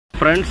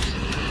Friends,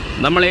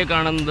 നമ്മളീ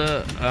കാണുന്നത്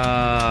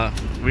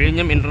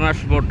വിഴിഞ്ഞം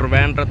ഇൻ്റർനാഷണൽ പോർട്ട്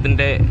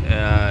ട്രിവാൻഡ്രത്തിൻ്റെ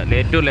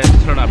ഏറ്റവും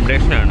ലേറ്റസ്റ്റ്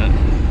അപ്ഡേഷനാണ്.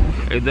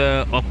 ഇത്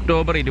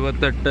ഒക്ടോബർ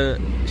 28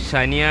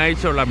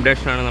 ശനിയാഴ്ച ഉള്ള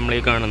അപ്ഡേഷനാണ് നമ്മളീ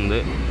കാണുന്നത്.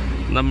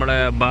 നമ്മുടെ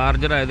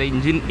ബാർജർ, അതായത്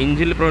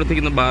ഇഞ്ചിൽ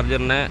പ്രവർത്തിക്കുന്ന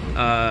ബാർജറിനെ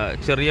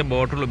ചെറിയ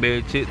ബോട്ടുകൾ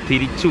ഉപയോഗിച്ച്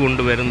തിരിച്ചു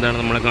കൊണ്ടുവരുന്നതാണ്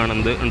നമ്മൾ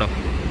കാണുന്നത്. ഉണ്ടോ,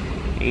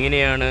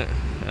 ഇങ്ങനെയാണ്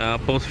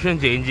പൊസിഷൻ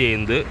ചേഞ്ച്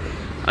ചെയ്യുന്നത്.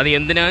 അത്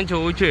എന്തിനാന്ന്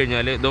ചോദിച്ചു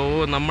കഴിഞ്ഞാൽ, ഇതോ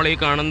നമ്മളീ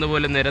കാണുന്ന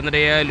പോലെ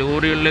നിരനിരയായ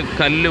ലോറികളിൽ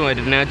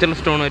കല്ലുമായിട്ട് നാച്ചുറൽ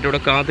സ്റ്റോണായിട്ട് ഇവിടെ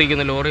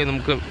കാത്തിരിക്കുന്ന ലോറി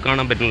നമുക്ക്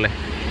കാണാൻ പറ്റുന്നില്ലേ.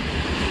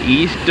 ഈ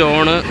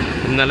സ്റ്റോണ്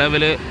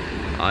നിലവിൽ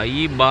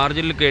ഈ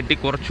ബാർജിൽ കയറ്റി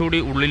കുറച്ചുകൂടി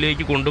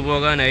ഉള്ളിലേക്ക്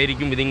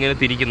കൊണ്ടുപോകാനായിരിക്കും ഇതിങ്ങനെ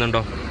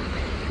തിരിക്കുന്നുണ്ടോ.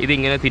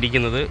 ഇതിങ്ങനെ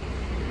തിരിക്കുന്നത്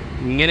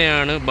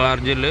ഇങ്ങനെയാണ്.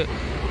 ബാർജിൽ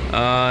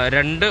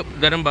രണ്ട്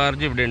തരം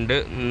ബാർജ് ഇവിടെ ഉണ്ട്.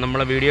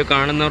 നമ്മളെ വീഡിയോ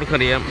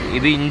കാണുന്നവർക്കറിയാം.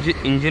 ഇത്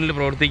ഇഞ്ചിനിൽ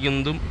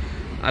പ്രവർത്തിക്കുന്നതും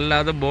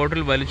അല്ലാതെ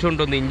ബോട്ടിൽ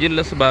വലിച്ചുകൊണ്ടുവന്ന്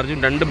ഇഞ്ചിൻലെസ് ബാർജും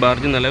രണ്ട്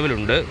ബാർജ്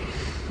നിലവിലുണ്ട്.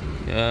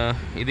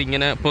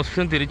 ഇതിങ്ങനെ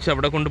പൊസിഷൻ തിരിച്ച്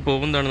അവിടെ കൊണ്ട്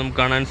പോകുന്നതാണ് നമുക്ക്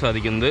കാണാൻ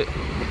സാധിക്കുന്നത്.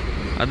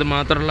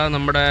 അതുമാത്രമല്ല,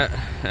 നമ്മുടെ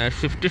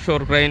ഷിഫ്റ്റ്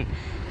ഷോർ ക്രെയിൻ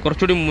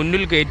കുറച്ചുകൂടി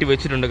മുന്നിൽ കയറ്റി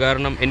വെച്ചിട്ടുണ്ട്.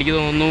 കാരണം എനിക്ക്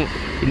തോന്നുന്നു,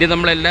 ഇനി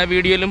നമ്മളെല്ലാ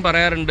വീഡിയോയിലും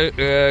പറയാറുണ്ട്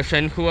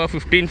ഷെൻഹുവ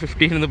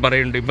 1515 എന്ന്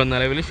പറയുന്നുണ്ട്. ഇപ്പം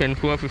നിലവിൽ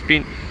ഷെൻഹുവ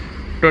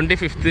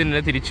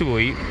 1525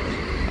 തിരിച്ചുപോയി.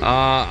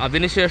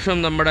 അതിനുശേഷം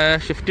നമ്മുടെ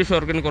ഷിഫ്റ്റ്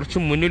ഷോർ ക്രെയിൻ കുറച്ച്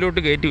മുന്നിലോട്ട്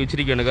കയറ്റി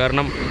വെച്ചിരിക്കുകയാണ്.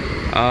 കാരണം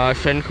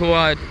ഷെൻഹുവ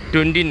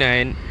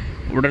 29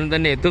 ഉടൻ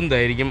തന്നെ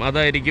എത്തുന്നതായിരിക്കും.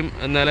 അതായിരിക്കും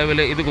നിലവിൽ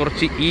ഇത്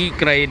കുറച്ച് ഈ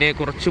ക്രെയിനെ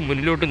കുറച്ച്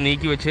മുന്നിലോട്ട്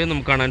നീക്കി വെച്ച്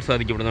നമുക്ക് കാണാൻ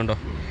സാധിക്കും. ഇവിടുന്നുണ്ടോ,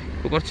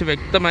 ഇപ്പോൾ കുറച്ച്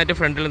വ്യക്തമായിട്ട്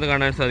ഫ്രണ്ടിൽ നിന്ന്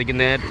കാണാൻ സാധിക്കും.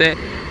 നേരത്തെ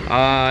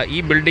ഈ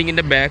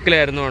ബിൽഡിങ്ങിൻ്റെ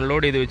ബാക്കിലായിരുന്നു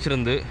അൺലോഡ് ചെയ്ത്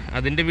വെച്ചിരുന്നത്.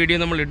 അതിൻ്റെ വീഡിയോ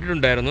നമ്മൾ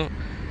ഇട്ടിട്ടുണ്ടായിരുന്നു.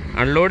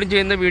 അൺലോഡിങ്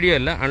ചെയ്യുന്ന വീഡിയോ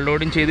അല്ല,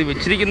 അൺലോഡിങ് ചെയ്ത്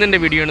വെച്ചിരിക്കുന്നതിൻ്റെ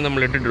വീഡിയോ ആണ്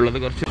നമ്മൾ ഇട്ടിട്ടുള്ളത്.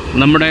 കുറച്ച്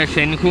നമ്മുടെ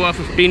ഷെൻഹുവ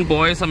 15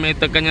 പോയ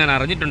സമയത്തൊക്കെ ഞാൻ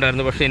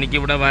അറിഞ്ഞിട്ടുണ്ടായിരുന്നു. പക്ഷേ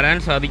എനിക്കിവിടെ വരാൻ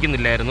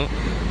സാധിക്കുന്നില്ലായിരുന്നു.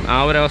 ആ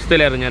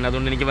ഒരവസ്ഥയിലായിരുന്നു ഞാൻ.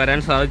 അതുകൊണ്ട് എനിക്ക് വരാൻ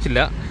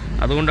സാധിച്ചില്ല.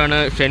 അതുകൊണ്ടാണ്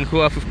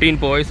ഷെൻഹുവ 15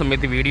 പോയ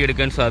സമയത്ത് വീഡിയോ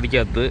എടുക്കാൻ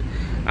സാധിക്കാത്തത്.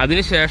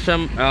 അതിനുശേഷം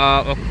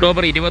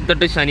ഒക്ടോബർ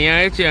 28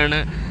 ശനിയാഴ്ചയാണ്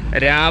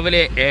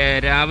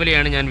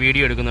രാവിലെയാണ് ഞാൻ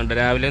വീഡിയോ എടുക്കുന്നുണ്ട്.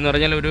 രാവിലെ എന്ന്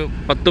പറഞ്ഞാൽ ഒരു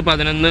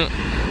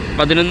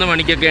 10-11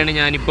 മണിക്കൊക്കെയാണ്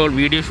ഞാനിപ്പോൾ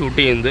വീഡിയോ ഷൂട്ട്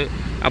ചെയ്യുന്നത്.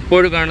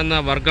 അപ്പോൾ കാണുന്ന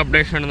വർക്ക്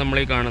അപ്ഡേഷനാണ്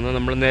നമ്മളീ കാണുന്നത്.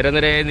 നമ്മൾ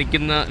നിരനിരയായി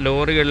നിൽക്കുന്ന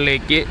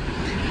ലോറികളിലേക്ക്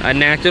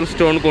നാച്ചുറൽ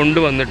സ്റ്റോൺ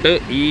കൊണ്ടുവന്നിട്ട്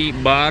ഈ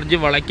ബാർജ്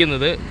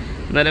വളയ്ക്കുന്നത്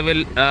നിലവിൽ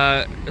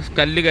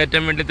കല്ല്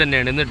കയറ്റാൻ വേണ്ടി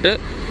തന്നെയാണ്. എന്നിട്ട്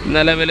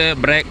നിലവിൽ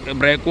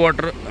ബ്രേക്ക്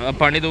വാട്ടർ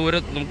പണി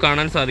ദൂരം നമുക്ക്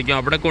കാണാൻ സാധിക്കും.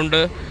 അവിടെ കൊണ്ട്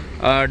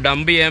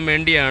ഡംപ് ചെയ്യാൻ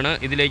വേണ്ടിയാണ്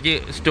ഇതിലേക്ക്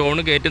സ്റ്റോൺ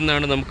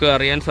കയറ്റുന്നതാണ് നമുക്ക്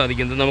അറിയാൻ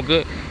സാധിക്കുന്നത്. നമുക്ക്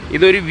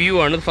ഇതൊരു വ്യൂ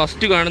ആണ്,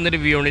 ഫസ്റ്റ് കാണുന്നൊരു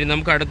വ്യൂ ആണ്. ഇനി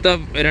നമുക്ക് അടുത്ത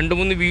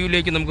 2-3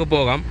 വ്യൂവിലേക്ക് നമുക്ക്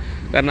പോകാം.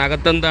 കാരണം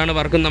അകത്തെന്താണ്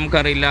വർക്ക്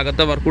നമുക്കറിയില്ല.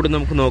 അകത്തെ വർക്ക് കൂടി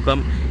നമുക്ക് നോക്കാം.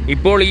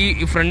 ഇപ്പോൾ ഈ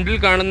ഫ്രണ്ടിൽ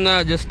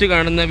ജസ്റ്റ്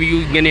കാണുന്ന വ്യൂ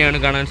ഇങ്ങനെയാണ്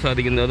കാണാൻ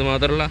സാധിക്കുന്നത്.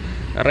 അതുമാത്രമല്ല,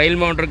 റെയിൽ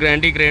മൗണ്ടർ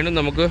ഗ്രാൻഡി ക്രെയിനും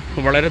നമുക്ക്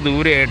വളരെ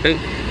ദൂരെയായിട്ട്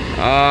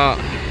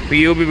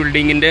POB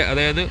ബിൽഡിങ്ങിൻ്റെ,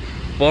 അതായത്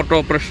പോർട്ട്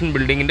ഓപ്പറേഷൻ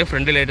ബിൽഡിങ്ങിൻ്റെ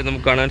ഫ്രണ്ടിലായിട്ട്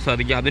നമുക്ക് കാണാൻ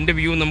സാധിക്കും. അതിൻ്റെ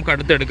വ്യൂ നമുക്ക്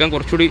അടുത്തെടുക്കാം.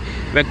 കുറച്ചുകൂടി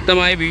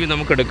വ്യക്തമായ വ്യൂ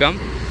നമുക്കെടുക്കാം.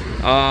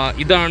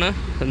 ഇതാണ്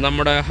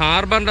നമ്മുടെ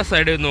ഹാർബറിൻ്റെ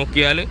സൈഡിൽ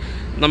നോക്കിയാൽ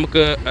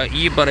നമുക്ക്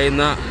ഈ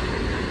പറയുന്ന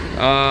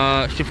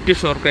ഷിഫ്റ്റ്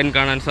ഷോർ ക്രെയിൻ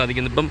കാണാൻ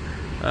സാധിക്കുന്നു. ഇപ്പം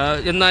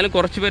എന്നാലും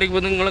കുറച്ച് പേരൊക്കെ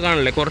ഇപ്പോൾ നിങ്ങൾ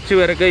കാണില്ലേ, കുറച്ച്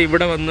പേരൊക്കെ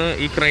ഇവിടെ വന്ന്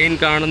ഈ ക്രെയിൻ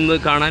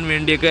കാണാൻ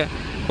വേണ്ടിയൊക്കെ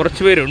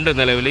കുറച്ച് പേരുണ്ട്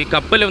നിലവിൽ. ഈ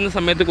കപ്പൽ വന്ന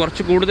സമയത്ത്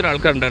കുറച്ച് കൂടുതൽ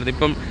ആൾക്കാരുണ്ടായിരുന്നു.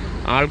 ഇപ്പം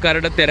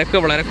ആൾക്കാരുടെ തിരക്ക്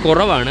വളരെ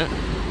കുറവാണ്.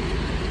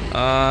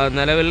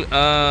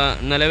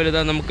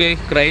 നിലവിലിതാ നമുക്ക്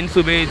ക്രെയിൻസ്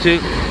ഉപയോഗിച്ച്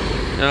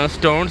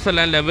സ്റ്റോൺസ്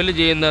എല്ലാം ലെവൽ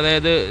ചെയ്യുന്നത്,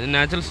 അതായത്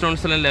നാച്ചുറൽ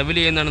സ്റ്റോൺസ് എല്ലാം ലെവൽ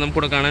ചെയ്യുന്നതാണ്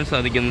നമുക്കിവിടെ കാണാൻ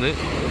സാധിക്കുന്നത്.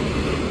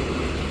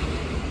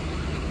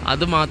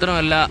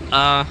 അതുമാത്രമല്ല,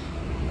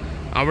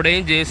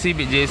 അവിടെയും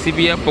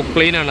JCB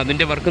പൊക്ലൈനാണ്,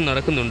 അതിൻ്റെ വർക്ക്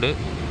നടക്കുന്നുണ്ട്.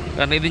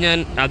 കാരണം ഇത് ഞാൻ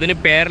അതിന്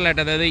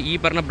പാരലായിട്ട്, അതായത് ഈ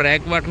പറഞ്ഞ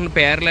ബ്രേക്ക് വാട്ടറിന്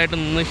പാരലായിട്ട്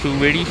നിന്ന്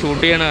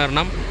ഷൂട്ട് ചെയ്യണ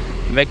കാരണം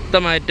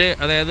വ്യക്തമായിട്ട്,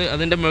 അതായത്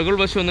അതിൻ്റെ മുകൾ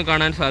വശം ഒന്നും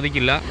കാണാൻ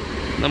സാധിക്കില്ല.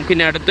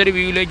 നമുക്കിനി അടുത്തൊരു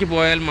വ്യൂവിലേക്ക്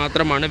പോയാൽ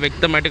മാത്രമാണ്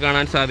വ്യക്തമായിട്ട്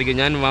കാണാൻ സാധിക്കുക.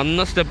 ഞാൻ വന്ന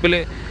സ്റ്റെപ്പിൽ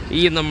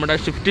ഈ നമ്മുടെ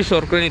ഷിഫ്റ്റ്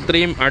ഷോർ ക്രെയിൻ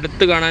ഇത്രയും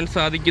അടുത്ത് കാണാൻ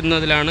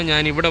സാധിക്കുന്നതിലാണ്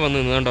ഞാൻ ഇവിടെ വന്ന്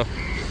നിന്ന്. കണ്ടോ,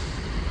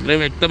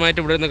 ഇത്രയും വ്യക്തമായിട്ട്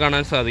ഇവിടെ നിന്ന്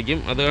കാണാൻ സാധിക്കും.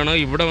 അതാണ്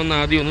ഇവിടെ വന്ന്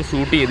ആദ്യം ഒന്ന്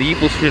ഷൂട്ട് ചെയ്ത് ഈ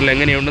പൊസിഷനിൽ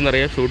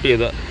എങ്ങനെയുണ്ടെന്നറിയാൻ ഷൂട്ട്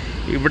ചെയ്തത്.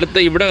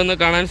 ഇവിടെ വന്ന്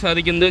കാണാൻ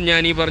സാധിക്കുന്നത്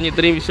ഞാൻ ഈ പറഞ്ഞ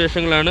ഇത്രയും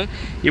വിശേഷങ്ങളാണ്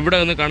ഇവിടെ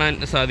വന്ന് കാണാൻ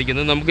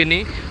സാധിക്കുന്നത്.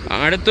 നമുക്കിനി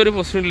അടുത്തൊരു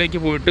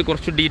പൊസിഷനിലേക്ക് പോയിട്ട്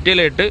കുറച്ച്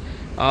ഡീറ്റെയിൽ ആയിട്ട്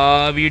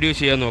വീഡിയോ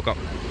ചെയ്യാൻ നോക്കാം.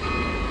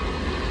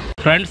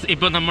 ഫ്രണ്ട്സ്,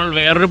 ഇപ്പോൾ നമ്മൾ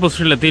വേറൊരു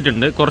പൊസിഷനിൽ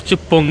എത്തിയിട്ടുണ്ട്. കുറച്ച്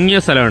പൊങ്ങിയ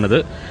സ്ഥലമാണിത്.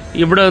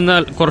 ഇവിടെ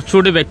നിന്നാൽ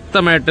കുറച്ചുകൂടി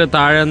വ്യക്തമായിട്ട്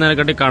താഴെ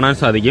നിന്നതിനെക്കാട്ടി കാണാൻ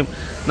സാധിക്കും.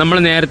 നമ്മൾ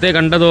നേരത്തെ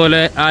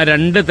കണ്ടതുപോലെ ആ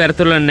 2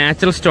 തരത്തിലുള്ള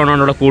നാച്ചുറൽ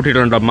സ്റ്റോണാണ് ഇവിടെ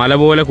കൂട്ടിയിട്ടുണ്ടോ, മല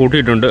പോലെ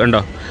കൂട്ടിയിട്ടുണ്ട്.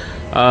 ഉണ്ടോ,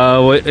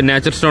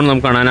 നാച്ചുറൽ സ്റ്റോൺ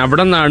നമുക്ക് കാണാൻ.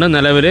 അവിടെ നിന്നാണ്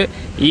നിലവിൽ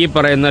ഈ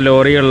പറയുന്ന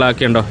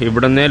ലോറികളിലാക്കിയുണ്ടോ,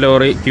 ഇവിടെ നിന്നേ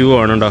ലോറി ക്യൂ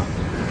ആണുണ്ടോ,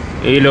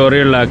 ഈ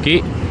ലോറികളിലാക്കി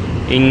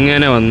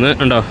ഇങ്ങനെ വന്ന്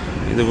ഉണ്ടോ,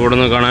 ഇത് ഇവിടെ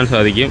നിന്ന് കാണാൻ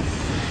സാധിക്കും.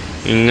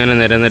 ഇങ്ങനെ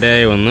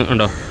നിരനിരയായി വന്ന്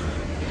ഉണ്ടോ,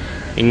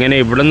 ഇങ്ങനെ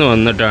ഇവിടെ നിന്ന്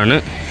വന്നിട്ടാണ്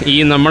ഈ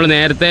നമ്മൾ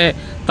നേരത്തെ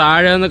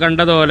താഴെ നിന്ന്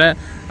കണ്ടതുപോലെ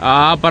ആ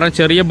പറഞ്ഞ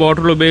ചെറിയ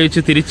ബോട്ടിൽ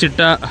ഉപയോഗിച്ച് തിരിച്ചിട്ട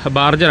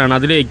ബാർജറാണ്.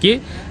 അതിലേക്ക്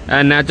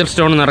നാച്ചുറൽ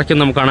സ്റ്റോൺ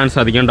നിറയ്ക്കുന്ന നമുക്ക് കാണാൻ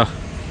സാധിക്കും. കേട്ടോ,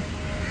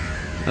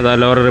 അതാ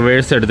ലോറി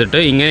റിവേഴ്സ് എടുത്തിട്ട്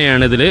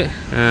ഇങ്ങനെയാണ് ഇതിൽ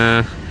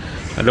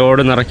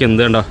ലോഡ്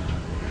നിറയ്ക്കുന്നത്. കേട്ടോ,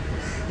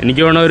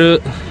 എനിക്ക് വേണം ഒരു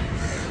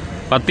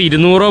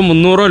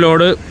 10-200-300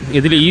 ലോഡ്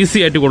ഇതിൽ ഈസി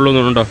ആയിട്ട്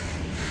കൊള്ളുന്നുണ്ടോ.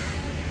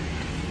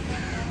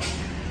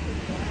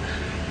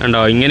 ഉണ്ടോ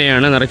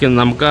ഇങ്ങനെയാണ്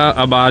നിറയ്ക്കുന്നത്. നമുക്ക്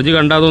ആ ബാർജ്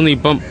കണ്ടാൽ തോന്നുന്നു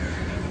ഇപ്പം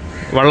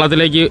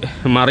വള്ളത്തിലേക്ക്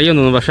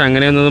മറിയുന്നു, പക്ഷെ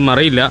അങ്ങനെയൊന്നും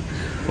മറിയില്ല.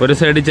 ഒരു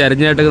സൈഡ്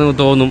ചരിഞ്ഞായിട്ട് നമുക്ക്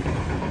തോന്നും,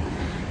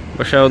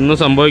 പക്ഷെ ഒന്നും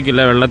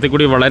സംഭവിക്കില്ല. വെള്ളത്തിൽ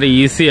കൂടി വളരെ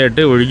ഈസി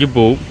ആയിട്ട്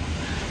ഒഴുകിപ്പോവും.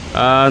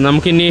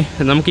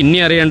 നമുക്കിനി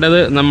അറിയേണ്ടത്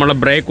നമ്മളെ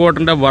ബ്രേക്ക്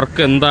വാട്ടറിൻ്റെ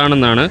വർക്ക്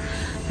എന്താണെന്നാണ്.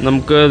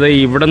 നമുക്ക്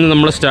ഇവിടെ നിന്ന്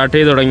നമ്മൾ സ്റ്റാർട്ട്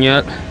ചെയ്ത്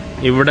തുടങ്ങിയാൽ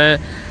ഇവിടെ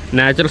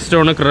നാച്ചുറൽ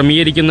സ്റ്റോൺ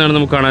ക്രമീകരിക്കുന്നതാണ്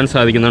നമുക്ക് കാണാൻ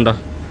സാധിക്കുന്നുണ്ടോ.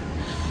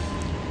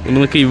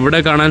 നമുക്ക് ഇവിടെ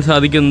കാണാൻ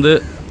സാധിക്കുന്നത്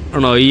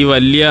ആണോ ഈ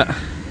വലിയ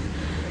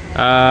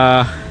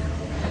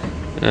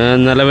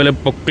നിലവിൽ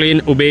പൊക്ലീൻ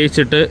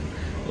ഉപയോഗിച്ചിട്ട്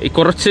ഈ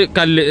കുറച്ച്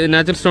കല്ല്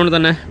നാച്ചുറൽ സ്റ്റോൺ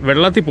തന്നെ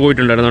വെള്ളത്തിൽ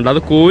പോയിട്ടുണ്ടായിരുന്നുണ്ട്.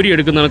 അത് കോരി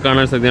എടുക്കുന്നതാണ്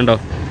കാണാൻ സാധിക്കുന്നുണ്ടോ.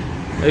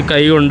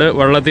 കൈ കൊണ്ട്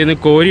വെള്ളത്തിൽ നിന്ന്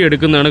കോരി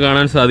എടുക്കുന്നതാണ്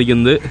കാണാൻ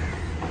സാധിക്കുന്നത്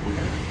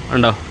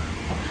ഉണ്ടോ.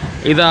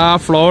 ഇത് ആ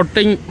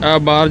ഫ്ലോട്ടിംഗ്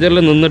ബാർജറിൽ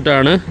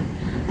നിന്നിട്ടാണ്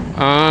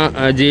ആ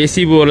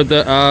JCB പോലത്തെ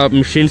ആ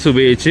മെഷീൻസ്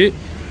ഉപയോഗിച്ച്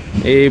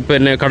ഈ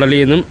പിന്നെ കടലിൽ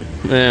നിന്നും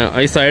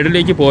ഈ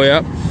സൈഡിലേക്ക് പോയ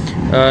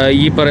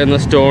ഈ പറയുന്ന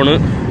സ്റ്റോണ്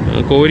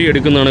കോരി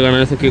എടുക്കുന്നതാണ്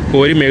കാണാൻ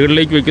കോരി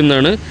മുകളിലേക്ക്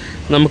വെക്കുന്നതാണ്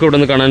നമുക്കിവിടെ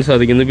നിന്ന് കാണാൻ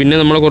സാധിക്കുന്നത്. പിന്നെ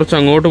നമ്മൾ കുറച്ച്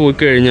അങ്ങോട്ട് പോയി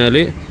കഴിഞ്ഞാൽ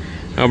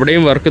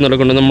അവിടെയും വർക്ക്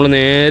നടക്കുന്നുണ്ട്. നമ്മൾ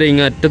നേരെ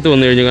ഇങ്ങ് അറ്റത്ത്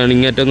വന്നു കഴിഞ്ഞാൽ, കാരണം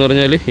ഇങ്ങറ്റെന്ന്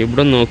പറഞ്ഞാൽ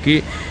ഇവിടെ നോക്കി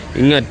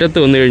ഇങ്ങ് അറ്റത്ത്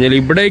വന്നു കഴിഞ്ഞാൽ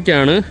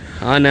ഇവിടേക്കാണ്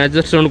ആ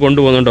നാച്ചുറൽ സ്റ്റോൺ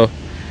കൊണ്ടുപോകുന്നുണ്ടോ.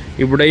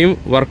 ഇവിടെയും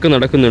വർക്ക്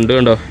നടക്കുന്നുണ്ട്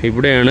കണ്ടോ.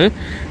 ഇവിടെയാണ്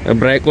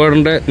ബ്രേക്ക്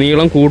വാട്ടറിൻ്റെ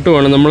നീളം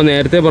കൂട്ടുവാണ്. നമ്മൾ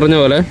നേരത്തെ പറഞ്ഞ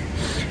പോലെ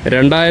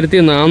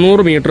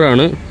 2400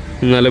 മീറ്ററാണ്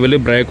നിലവിൽ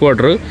ബ്രേക്ക്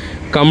വാട്ടർ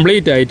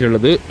കംപ്ലീറ്റ്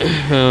ആയിട്ടുള്ളത്.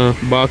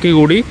 ബാക്കി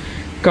കൂടി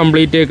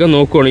കംപ്ലീറ്റ് ഒക്കെ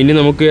നോക്കുകയാണ്. ഇനി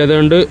നമുക്ക്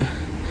ഏതാണ്ട്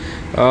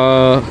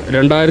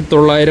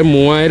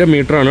 2900-3000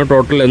 മീറ്ററാണ്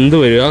ടോട്ടൽ എന്ത്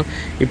വരിക.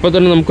 ഇപ്പോൾ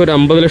തന്നെ നമുക്കൊരു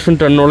 50 ലക്ഷം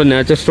ടണ്ണോളം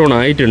നാച്ചുറൽ സ്റ്റോൺ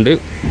ആയിട്ടുണ്ട്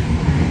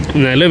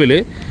നിലവിൽ.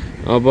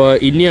 അപ്പോൾ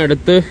ഇനി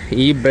അടുത്ത്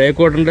ഈ ബ്രേക്ക്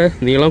വാട്ടറിൻ്റെ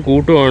നീളം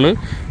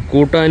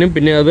കൂട്ടാനും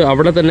പിന്നെ അത്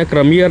അവിടെ തന്നെ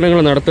ക്രമീകരണങ്ങൾ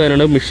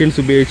നടത്താനാണ് മെഷീൻസ്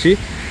ഉപയോഗിച്ച്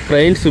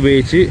ക്രെയിൻസ്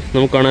ഉപയോഗിച്ച്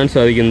നമുക്ക് കാണാൻ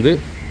സാധിക്കുന്നത്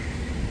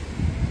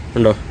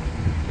ഉണ്ടോ.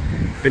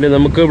 പിന്നെ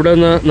നമുക്ക് ഇവിടെ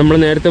നിന്ന് നമ്മൾ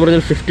നേരത്തെ പറഞ്ഞ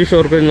 50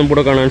 ഷോർ ക്രെയിൻ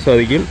നമുക്കിവിടെ കാണാൻ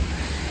സാധിക്കും.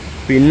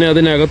 പിന്നെ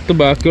അതിനകത്ത്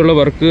ബാക്കിയുള്ള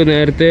വർക്ക്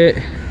നേരത്തെ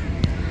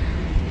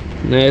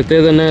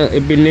തന്നെ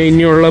പിന്നെ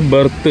ഇനിയുള്ള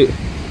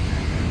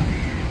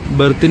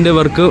ബെർത്തിൻ്റെ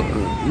വർക്ക്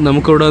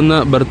നമുക്കിവിടെ നിന്ന്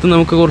ബെർത്ത്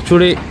നമുക്ക്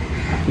കുറച്ചുകൂടി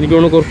എനിക്ക്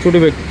തോന്നുന്നു കുറച്ചുകൂടി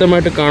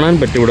വ്യക്തമായിട്ട് കാണാൻ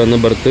പറ്റും. ഇവിടെ നിന്ന്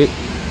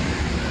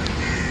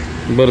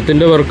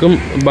ബെർത്തിൻ്റെ വർക്കും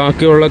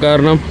ബാക്കിയുള്ള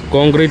കാരണം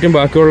കോൺക്രീറ്റും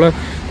ബാക്കിയുള്ള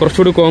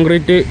കുറച്ചുകൂടി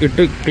കോൺക്രീറ്റ്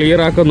ഇട്ട് ക്ലിയർ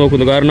ആക്കാൻ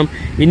നോക്കുന്നു. കാരണം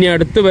ഇനി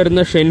അടുത്ത്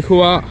വരുന്ന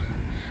ഷെൻഹുവ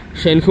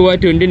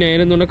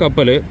 29 എന്നുള്ള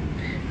കപ്പൽ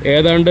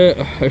ഏതാണ്ട്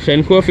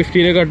ഷെൻഹുവ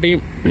 15 കാട്ടിയും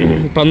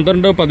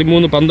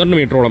 12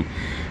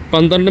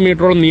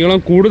 മീറ്ററോളം നീളം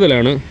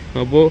കൂടുതലാണ്.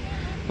 അപ്പോൾ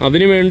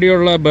അതിനു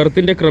വേണ്ടിയുള്ള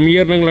ബെർത്തിൻ്റെ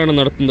ക്രമീകരണങ്ങളാണ്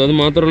നടത്തുന്നത്. അത്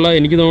മാത്രമല്ല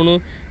എനിക്ക് തോന്നുന്നു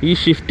ഈ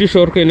ഷിഫ്റ്റ്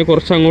ഷോർക്ക് എന്നെ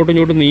കുറച്ച് അങ്ങോട്ടും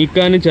ഇങ്ങോട്ടും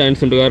നീക്കാനും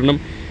ചാൻസ് ഉണ്ട്. കാരണം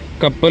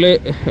കപ്പൽ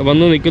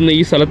വന്ന് നിൽക്കുന്ന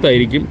ഈ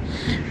സ്ഥലത്തായിരിക്കും.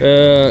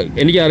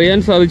 എനിക്കറിയാൻ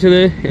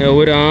സാധിച്ചത്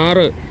ഒരു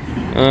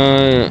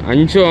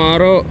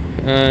 5-6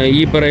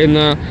 ഈ പറയുന്ന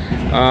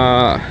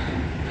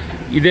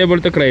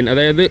ഇതേപോലത്തെ ക്രെയിൻ,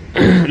 അതായത്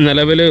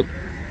നിലവിൽ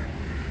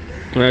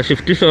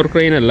ഷിഫ്റ്റ് ഷോർ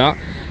ക്രെയിൻ അല്ല,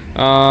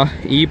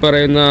 ഈ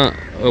പറയുന്ന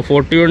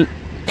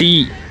 41T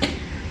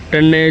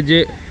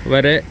ടണ്ണേജ്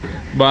വരെ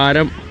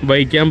ഭാരം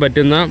വഹിക്കാൻ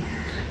പറ്റുന്ന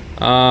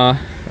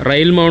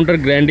റെയിൽ മൗണ്ടർ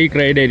ഗ്രാൻഡി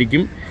ക്രെയിൻ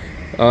ആയിരിക്കും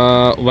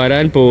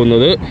വരാൻ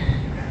പോകുന്നത്.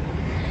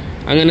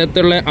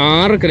 അങ്ങനത്തുള്ള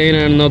 6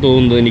 ക്രെയിനാണെന്നാണ്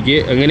തോന്നുന്നത് എനിക്ക്.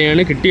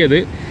 അങ്ങനെയാണ് കിട്ടിയത്.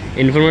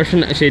 ഇൻഫർമേഷൻ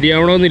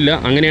ശരിയാവണമെന്നില്ല,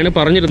 അങ്ങനെയാണ്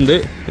പറഞ്ഞിരുന്നത്.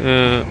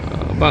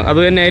 അപ്പം അത്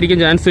തന്നെ ആയിരിക്കും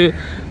ചാൻസ്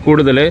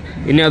കൂടുതൽ.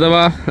 ഇനി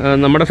അഥവാ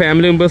നമ്മുടെ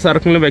ഫാമിലി മെമ്പേഴ്സ്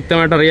ആർക്കെങ്കിലും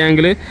വ്യക്തമായിട്ട്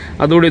അറിയാമെങ്കിൽ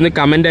അതുകൂടി ഒന്ന്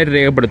കമൻ്റായിട്ട്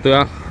രേഖപ്പെടുത്തുക.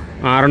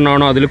 6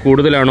 എണ്ണമാണോ അതിൽ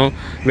കൂടുതലാണോ,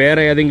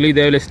 വേറെ ഏതെങ്കിലും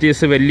ഇതേപോലെ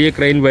STS വലിയ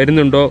ക്രെയിൻ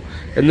വരുന്നുണ്ടോ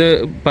എന്ന്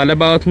പല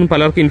ഭാഗത്തു നിന്നും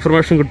പലർക്കും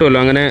ഇൻഫർമേഷൻ കിട്ടുമല്ലോ.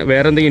 അങ്ങനെ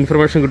വേറെ എന്തെങ്കിലും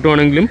ഇൻഫർമേഷൻ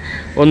കിട്ടുവാണെങ്കിലും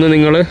ഒന്ന്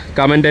നിങ്ങൾ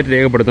കമൻ്റായിട്ട്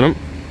രേഖപ്പെടുത്തണം.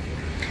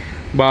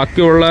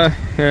 ബാക്കിയുള്ള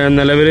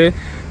നിലവിൽ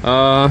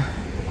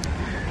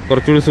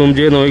കുറച്ചുകൂടി സൂം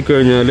ചെയ്ത്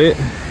നോക്കിക്കഴിഞ്ഞാൽ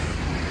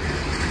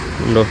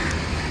ഉണ്ടോ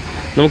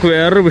നമുക്ക്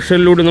വേറൊരു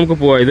വിഷനിലൂടെ നമുക്ക്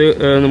പോവാം. ഇത്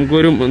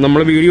നമ്മൾ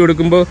വീഡിയോ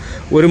എടുക്കുമ്പോൾ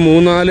ഒരു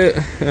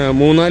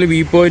 3-4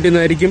 വ്യൂ പോയിന്റിൽ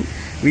നിന്നായിരിക്കും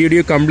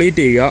വീഡിയോ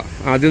കംപ്ലീറ്റ് ചെയ്യുക.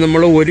 ആദ്യം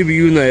നമ്മൾ ഒരു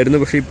വ്യൂ നിന്നായിരുന്നു,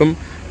 പക്ഷേ ഇപ്പം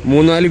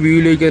 3-4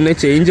 വ്യൂയിലേക്ക് തന്നെ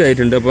ചേഞ്ച്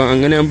ആയിട്ടുണ്ട്. അപ്പോൾ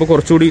അങ്ങനെ ആകുമ്പോൾ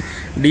കുറച്ചുകൂടി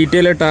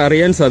ഡീറ്റെയിൽ ആയിട്ട്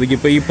അറിയാൻ സാധിക്കും.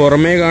 ഇപ്പോൾ ഈ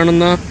പുറമേ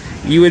കാണുന്ന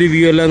ഈ ഒരു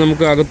വ്യൂ അല്ല,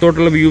 നമുക്ക്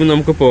അകത്തോട്ടുള്ള വ്യൂ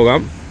നമുക്ക്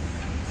പോകാം.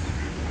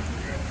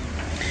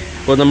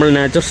 അപ്പോൾ നമ്മൾ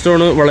നാച്ചുറൽ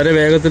സ്റ്റോൺ വളരെ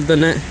വേഗത്തിൽ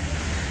തന്നെ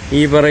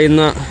ഈ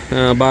പറയുന്ന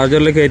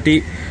ബാർജറിൽ കയറ്റി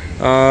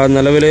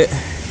നിലവിൽ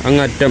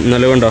അങ്ങറ്റം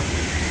നിലവുണ്ടോ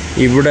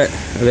ഇവിടെ,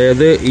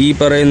 അതായത് ഈ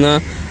പറയുന്ന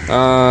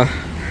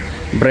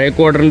ബ്രേക്ക്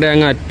വാട്ടറിൻ്റെ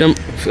അങ്ങ് അറ്റം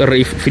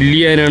ഫില്ല്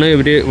ചെയ്യാനാണ്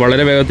ഇവർ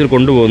വളരെ വേഗത്തിൽ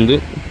കൊണ്ടുപോകുന്നത്.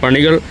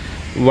 പണികൾ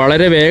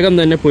വളരെ വേഗം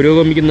തന്നെ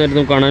പുരോഗമിക്കുന്നതായിട്ട്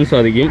നമുക്ക് കാണാൻ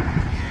സാധിക്കും.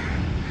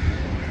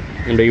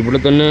 ഇവിടെ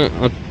തന്നെ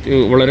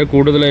വളരെ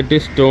കൂടുതലായിട്ട്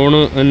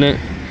സ്റ്റോണ് തന്നെ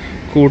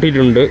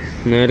കൂട്ടിയിട്ടുണ്ട്.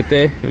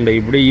 നേരത്തെ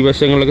ഇവിടെ ഈ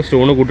വശങ്ങളിലൊക്കെ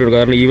സ്റ്റോണ് കൂട്ടിയിട്ടുണ്ട്.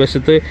 കാരണം ഈ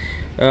വശത്ത്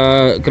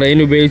ക്രെയിൻ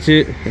ഉപയോഗിച്ച്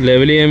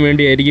ലെവൽ ചെയ്യാൻ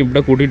വേണ്ടിയായിരിക്കും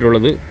ഇവിടെ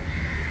കൂട്ടിയിട്ടുള്ളത്.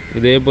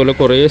 ഇതേപോലെ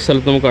കുറേ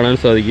സ്ഥലത്ത് നമുക്ക് കാണാൻ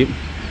സാധിക്കും.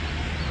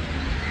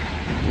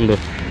 ഉണ്ടോ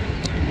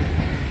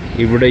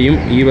ഇവിടെയും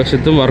ഈ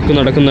വശത്തും വർക്ക്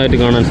നടക്കുന്നതായിട്ട്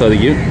കാണാൻ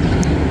സാധിക്കും.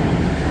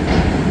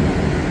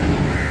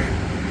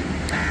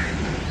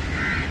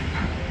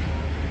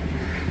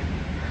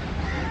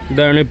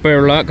 ഇതാണ്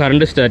ഇപ്പോഴുള്ള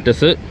കറണ്ട്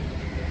സ്റ്റാറ്റസ്.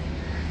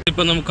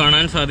 ഇപ്പോൾ നമുക്ക്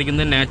കാണാൻ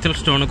സാധിക്കുന്നത് നാച്ചുറൽ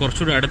സ്റ്റോൺ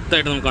കുറച്ചുകൂടി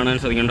അടുത്തായിട്ട് നമുക്ക് കാണാൻ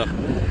സാധിക്കുന്നുണ്ടോ.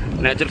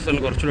 നാച്ചുറൽ സ്റ്റോൺ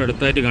കുറച്ചുകൂടി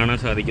അടുത്തായിട്ട് കാണാൻ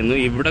സാധിക്കുന്നു.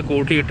 ഇവിടെ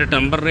കൂട്ടിയിട്ട്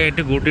ടെമ്പററി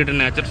ആയിട്ട് കൂട്ടിയിട്ട്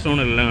നാച്ചുറൽ സ്റ്റോൺ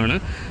എല്ലാമാണ്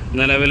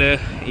നിലവിൽ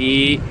ഈ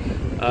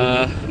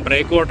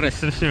ബ്രേക്ക് വാട്ടർ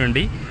എക്സ്റ്റൻഷന്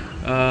വേണ്ടി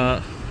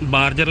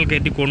ബാർജറിൽ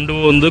കയറ്റി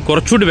കൊണ്ടുപോകുന്നത്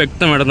കുറച്ചുകൂടി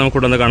വ്യക്തമായിട്ട്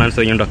നമുക്കിവിടെ ഒന്ന് കാണാൻ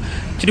സാധിക്കുന്നുണ്ടോ.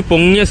 ഇച്ചിരി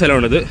പൊങ്ങിയ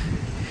സ്ഥലമാണിത്.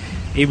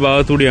 ഈ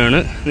ഭാഗത്തൂടെയാണ്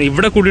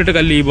ഇവിടെ കൂട്ടിയിട്ട്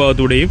കല്ല്, ഈ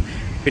ഭാഗത്തൂടെയും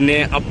പിന്നെ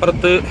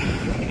അപ്പുറത്ത്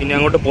ഇനി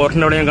അങ്ങോട്ട്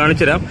പോർട്ടിൻ്റെ അവിടെ ഞാൻ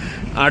കാണിച്ചു തരാം.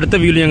 അടുത്ത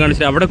വ്യൂവിൽ ഞാൻ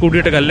കാണിച്ചു തരാം. അവിടെ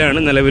കൂട്ടിയിട്ട് കല്ലാണ്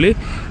നിലവിൽ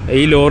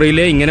ഈ ലോറിയിൽ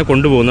ഇങ്ങനെ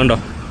കൊണ്ടുപോകുന്നുണ്ടോ.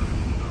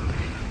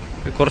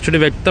 കുറച്ചുകൂടി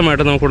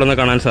വ്യക്തമായിട്ട് നമുക്കിവിടെ നിന്ന്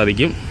കാണാൻ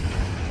സാധിക്കും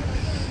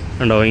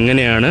ഉണ്ടോ.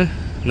 ഇങ്ങനെയാണ്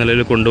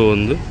നിലവിൽ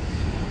കൊണ്ടുപോകുന്നത്.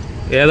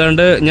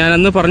 ഏതാണ്ട്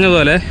ഞാനന്ന്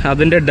പറഞ്ഞതുപോലെ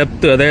അതിൻ്റെ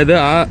ഡെപ്ത്, അതായത്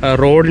ആ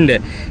റോഡിൻ്റെ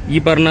ഈ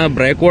പറഞ്ഞ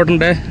ബ്രേക്ക്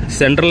വാട്ടറിൻ്റെ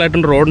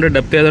സെൻട്രലായിട്ടുള്ള റോഡിൻ്റെ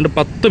ഡെപ്ത് ഏതാണ്ട്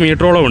 10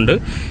 മീറ്ററോളം ഉണ്ട്.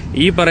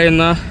 ഈ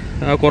പറയുന്ന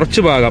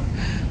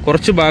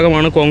കുറച്ച്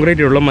ഭാഗമാണ്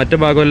കോൺക്രീറ്റ് ഉള്ളത്, മറ്റു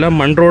ഭാഗമെല്ലാം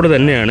മൺ റോഡ്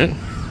തന്നെയാണ്.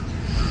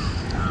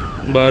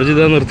 ബാർജ്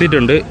ഇതാ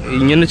നിർത്തിയിട്ടുണ്ട്.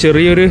 ഇങ്ങനെ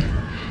ചെറിയൊരു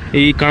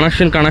ഈ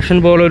കണക്ഷൻ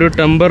പോലെ ഒരു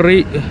ടെമ്പററി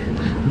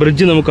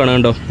ബ്രിഡ്ജ് നമുക്ക് കാണാം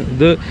കേട്ടോ.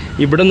 ഇത്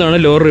ഇവിടെ നിന്നാണ്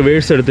ലോറി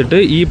റിവേഴ്സ് എടുത്തിട്ട്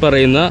ഈ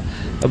പറയുന്ന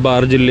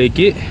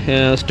ബാർജിലേക്ക്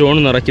സ്റ്റോൺ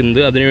നിറയ്ക്കുന്നത്.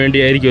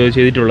 അതിനുവേണ്ടിയായിരിക്കും അത്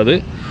ചെയ്തിട്ടുള്ളത്.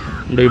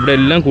 ഇവിടെ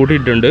എല്ലാം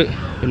കൂട്ടിയിട്ടുണ്ട്.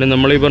 പിന്നെ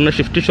നമ്മൾ ഈ പറഞ്ഞ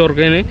ഷിഫ്റ്റ് ഷോർ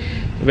ക്രെയിന്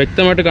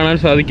വ്യക്തമായിട്ട് കാണാൻ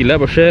സാധിക്കില്ല,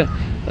 പക്ഷേ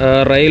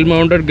റെയിൽ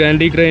മൗണ്ടഡ്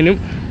ഗാൻഡി ക്രെയിനും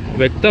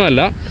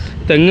വ്യക്തമല്ല,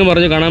 തെങ്ങ്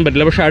മറിഞ്ഞ് കാണാൻ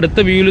പറ്റില്ല. പക്ഷേ അടുത്ത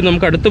വ്യൂവിൽ,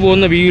 നമുക്ക് അടുത്ത്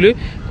പോകുന്ന വ്യൂവിൽ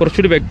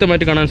കുറച്ചുകൂടി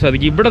വ്യക്തമായിട്ട് കാണാൻ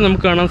സാധിക്കും. ഇവിടെ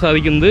നമുക്ക് കാണാൻ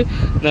സാധിക്കുന്നത്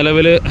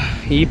നിലവിൽ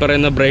ഈ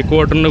പറയുന്ന ബ്രേക്ക്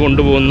വാട്ടറിന്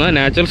കൊണ്ടുപോകുന്ന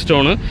നാച്ചുറൽ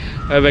സ്റ്റോണ്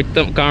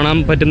കാണാൻ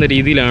പറ്റുന്ന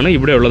രീതിയിലാണ്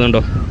ഇവിടെ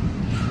ഉള്ളതുണ്ടോ.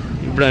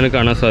 ഇവിടെയാണ്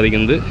കാണാൻ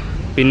സാധിക്കുന്നത്.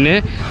 പിന്നെ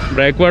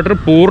ബ്രേക്ക് വാട്ടർ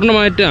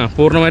പൂർണ്ണമായിട്ട്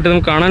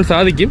നമുക്ക് കാണാൻ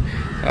സാധിക്കും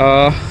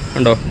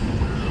ഉണ്ടോ.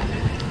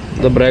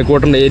 ഇത് ബ്രേക്ക്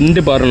വാട്ടറിൻ്റെ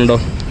എൻഡ് പാറുണ്ടോ.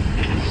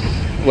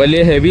 വലിയ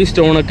ഹെവി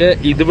സ്റ്റോണൊക്കെ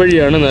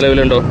ഇതുവഴിയാണ്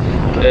നിലവിലുണ്ടോ.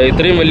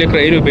 ഇത്രയും വലിയ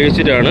ക്രെയിൻ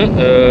ഉപയോഗിച്ചിട്ടാണ്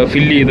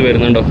ഫില്ല് ചെയ്ത്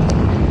വരുന്നുണ്ടോ.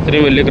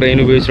 ഇത്രയും വലിയ ക്രെയിൻ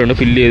ഉപയോഗിച്ചിട്ടാണ്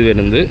ഫില്ല് ചെയ്ത്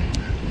വരുന്നത്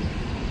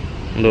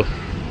ഉണ്ടോ.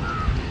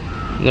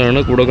 ഇതാണ്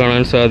ഇവിടെ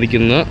കാണാൻ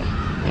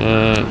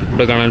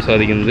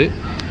സാധിക്കുന്നത്.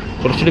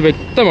 കുറച്ചുകൂടി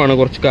വ്യക്തമാണ്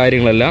കുറച്ച്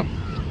കാര്യങ്ങളെല്ലാം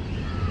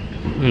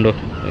ഉണ്ടോ.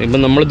 ഇപ്പം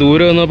നമ്മൾ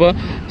ദൂരെ വന്നപ്പോൾ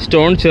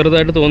സ്റ്റോൺ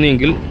ചെറുതായിട്ട്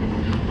തോന്നിയെങ്കിൽ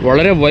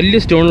വളരെ വലിയ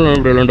സ്റ്റോണുകളാണ്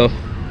ഇവിടെ ഉള്ളതുണ്ടോ.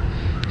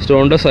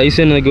 സ്റ്റോണിൻ്റെ സൈസ്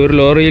തന്നെ നോക്കി, ഒരു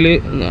ലോറിയിൽ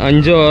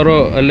 5 or 6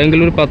 അല്ലെങ്കിൽ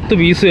ഒരു 10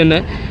 പീസ് തന്നെ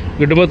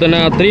കിട്ടുമ്പോൾ തന്നെ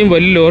അത്രയും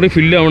വലിയ ലോറി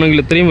ഫില്ല് ആവണമെങ്കിൽ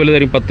ഇത്രയും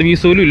വലുതായിരിക്കും. 10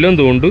 പീസ് പോലും ഇല്ലെന്ന്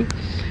തോന്നുന്നു.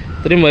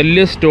 ഇത്രയും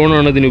വലിയ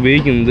സ്റ്റോണാണ് ഇതിന്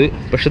ഉപയോഗിക്കുന്നത്.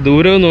 പക്ഷെ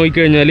ദൂരെ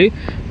നോക്കിക്കഴിഞ്ഞാൽ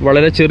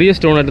വളരെ ചെറിയ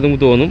സ്റ്റോണായിട്ട്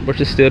നമുക്ക് തോന്നും.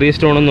 പക്ഷെ ചെറിയ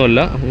സ്റ്റോണൊന്നുമല്ല,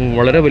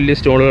 വളരെ വലിയ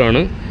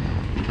സ്റ്റോണുകളാണ്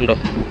ഉണ്ടോ.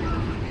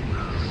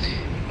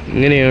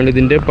 ഇങ്ങനെയാണ്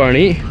ഇതിൻ്റെ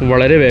പണി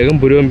വളരെ വേഗം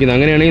പുരോഗമിക്കുന്നത്.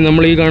 അങ്ങനെയാണെങ്കിൽ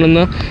നമ്മൾ ഈ കാണുന്ന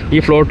ഈ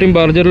ഫ്ലോട്ടിംഗ്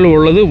ബാർജറിൽ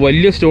ഉള്ളത്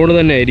വലിയ സ്റ്റോൺ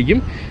തന്നെ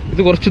ആയിരിക്കും.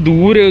 ഇത് കുറച്ച്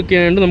ദൂരെയൊക്കെ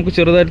ആയതുകൊണ്ട് നമുക്ക്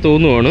ചെറുതായിട്ട്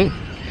തോന്നുവാണ്.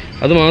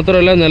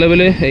 അതുമാത്രമല്ല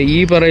നിലവിൽ ഈ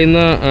പറയുന്ന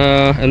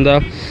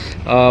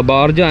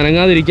ബാർജ്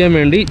അനങ്ങാതിരിക്കാൻ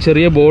വേണ്ടി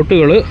ചെറിയ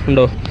ബോട്ടുകൾ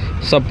ഉണ്ടോ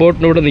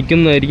സപ്പോർട്ടിനൂടെ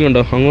നിൽക്കുന്നതായിരിക്കും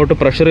ഉണ്ടോ. അങ്ങോട്ട്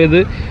പ്രഷർ ചെയ്ത്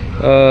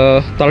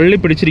തള്ളി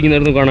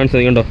പിടിച്ചിരിക്കുന്നതായിരുന്നു കാണാൻ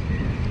സാധിക്കുന്നുണ്ടോ.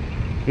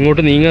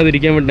 ഇങ്ങോട്ട്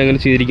നീങ്ങാതിരിക്കാൻ വേണ്ടി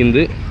അങ്ങനെ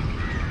ചെയ്തിരിക്കുന്നത്.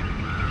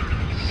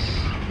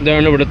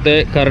 ഇതാണ് ഇവിടുത്തെ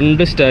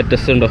കറണ്ട്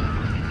സ്റ്റാറ്റസ് ഉണ്ടോ.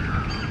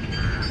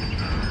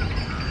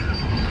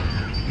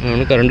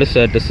 ആണ് കറണ്ട്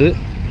സ്റ്റാറ്റസ്.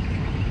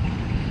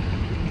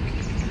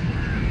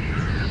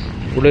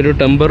 ഇവിടെ ഒരു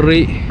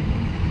ടെമ്പററി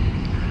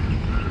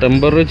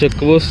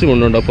ചെക്ക് പോസ്റ്റും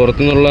ഉണ്ടോ.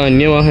 പുറത്തുനിന്നുള്ള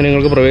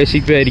അന്യവാഹനങ്ങൾക്ക്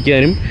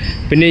പ്രവേശിക്കാതിരിക്കാനും.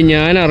 പിന്നെ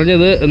ഞാൻ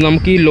അറിഞ്ഞത്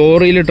നമുക്ക് ഈ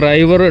ലോറിയിൽ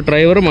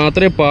ഡ്രൈവർ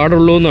മാത്രമേ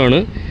പാടുള്ളൂ എന്നാണ്.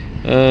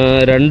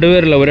 2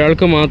 പേരല്ല,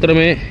 ഒരാൾക്ക്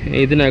മാത്രമേ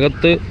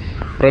ഇതിനകത്ത്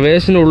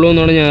പ്രവേശനമുള്ളൂ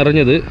എന്നാണ് ഞാൻ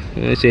അറിഞ്ഞത്.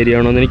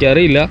 ശരിയാണോ എന്ന്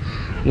എനിക്കറിയില്ല.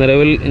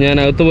 നിലവിൽ ഞാൻ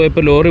അകത്ത്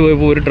പോയപ്പോൾ ലോറി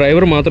പോയപ്പോൾ ഒരു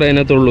ഡ്രൈവർ മാത്രമേ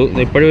അതിനകത്തുള്ളൂ.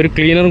 ഇപ്പോഴും ഒരു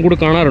ക്ലീനറും കൂടി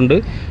കാണാറുണ്ട്.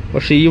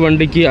 പക്ഷേ ഈ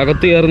വണ്ടിക്ക്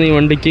അകത്ത് കയറുന്ന ഈ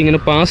വണ്ടിക്ക്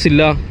ഇങ്ങനെ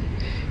പാസ്സില്ല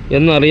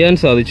എന്നറിയാൻ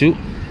സാധിച്ചു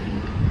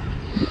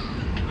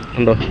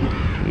ഉണ്ടോ.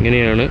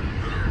 ഇങ്ങനെയാണ്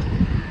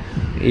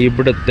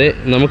ഇവിടുത്തെ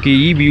നമുക്ക്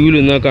ഈ വ്യൂവിൽ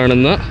നിന്ന്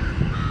കാണുന്ന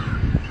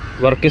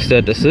വർക്ക്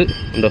സ്റ്റാറ്റസ്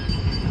ഉണ്ടോ.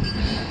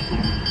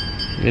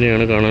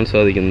 ഇങ്ങനെയാണ് കാണാൻ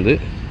സാധിക്കുന്നത്.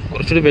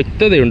 കുറച്ചുകൂടി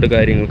വ്യക്തതയുണ്ട്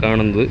കാര്യങ്ങൾ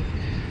കാണുന്നത്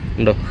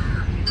ഉണ്ടോ.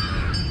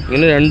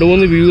 ഇങ്ങനെ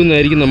 2-3 വ്യൂ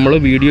എന്നായിരിക്കും നമ്മൾ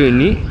വീഡിയോ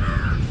ഇനി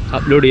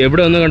അപ്ലോഡ് ചെയ്യുക.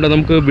 എവിടെ വന്ന് കണ്ടോ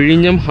നമുക്ക്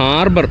വിഴിഞ്ഞം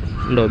ഹാർബർ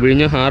ഉണ്ടോ.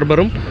 വിഴിഞ്ഞം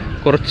ഹാർബറും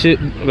കുറച്ച്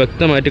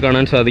വ്യക്തമായിട്ട്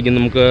കാണാൻ സാധിക്കും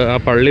നമുക്ക്. ആ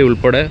പള്ളി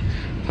ഉൾപ്പെടെ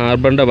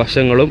ഹാർബറിൻ്റെ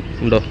വശങ്ങളും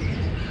ഉണ്ടോ.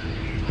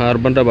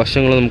 ഹാർബറിൻ്റെ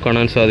വശങ്ങൾ നമുക്ക്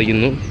കാണാൻ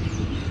സാധിക്കുന്നു.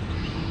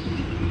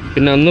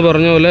 പിന്നെ അന്ന്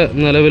പറഞ്ഞ പോലെ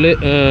നിലവിൽ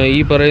ഈ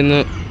പറയുന്ന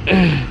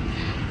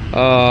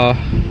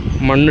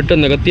മണ്ണിട്ട്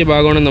നികത്തിയ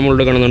ഭാഗമാണ്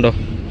നമ്മളിവിടെ കാണുന്നുണ്ടോ.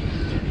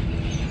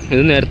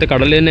 ഇത് നേരത്തെ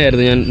കടൽ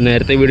തന്നെയായിരുന്നു. ഞാൻ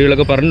നേരത്തെ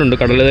വീഡിയോകളൊക്കെ പറഞ്ഞിട്ടുണ്ട്,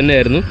 കടൽ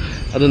തന്നെയായിരുന്നു.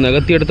 അത്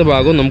നികത്തിയെടുത്ത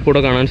ഭാഗവും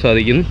നമുക്കിവിടെ കാണാൻ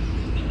സാധിക്കും.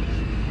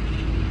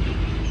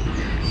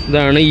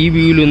 ഇതാണ് ഈ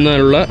വ്യൂവിൽ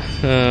നിന്നുള്ള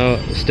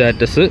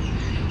സ്റ്റാറ്റസ്.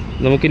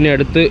 നമുക്കിനി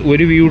അടുത്ത്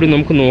ഒരു വ്യൂ കൂടി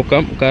നമുക്ക്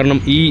നോക്കാം. കാരണം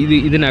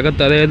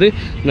ഇതിനകത്ത്, അതായത്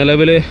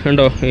നിലവിൽ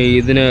ഉണ്ടോ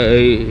ഇതിന്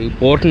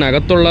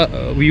പോർട്ടിനകത്തുള്ള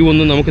വ്യൂ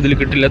ഒന്നും നമുക്കിതിൽ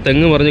കിട്ടില്ല,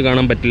 തെങ്ങ് പറഞ്ഞ്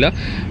കാണാൻ പറ്റില്ല.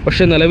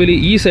 പക്ഷേ നിലവിൽ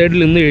ഈ സൈഡിൽ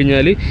നിന്ന്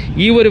കഴിഞ്ഞാൽ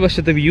ഈ ഒരു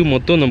വശത്തെ വ്യൂ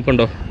മൊത്തം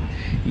നമുക്കുണ്ടോ,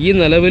 ഈ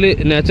നിലവിൽ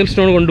നാച്ചുറൽ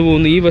സ്റ്റോൺ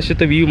കൊണ്ടുപോകുന്ന ഈ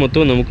വശത്തെ വ്യൂ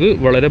മൊത്തം നമുക്ക്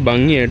വളരെ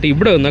ഭംഗിയായിട്ട്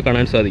ഇവിടെ വന്നാൽ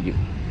കാണാൻ സാധിക്കും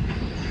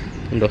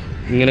ഉണ്ടോ.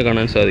 ഇങ്ങനെ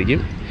കാണാൻ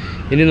സാധിക്കും.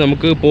 ഇനി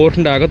നമുക്ക്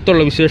പോർട്ടിൻ്റെ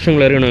അകത്തുള്ള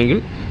വിശേഷങ്ങൾ അറിയണമെങ്കിൽ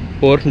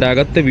പോർട്ടിൻ്റെ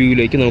അകത്തെ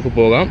വ്യൂവിലേക്ക് നമുക്ക്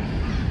പോകാം.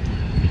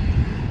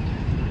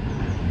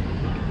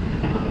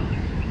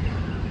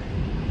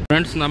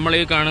 ഫ്രണ്ട്സ്, നമ്മൾ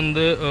ഈ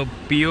കാണുന്നത്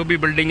POB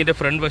ബിൽഡിങ്ങിൻ്റെ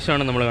ഫ്രണ്ട്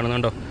വശമാണ് നമ്മൾ കാണുന്നത്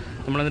കേട്ടോ.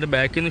 നമ്മളതിൻ്റെ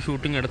ബാക്കിൽ നിന്ന്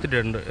ഷൂട്ടിംഗ്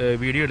എടുത്തിട്ടുണ്ട്,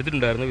 വീഡിയോ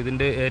എടുത്തിട്ടുണ്ടായിരുന്നു.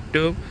 ഇതിൻ്റെ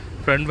ഏറ്റവും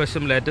ഫ്രണ്ട്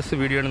വശം ലേറ്റസ്റ്റ്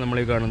വീഡിയോ ആണ് നമ്മൾ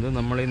ഈ കാണുന്നത്.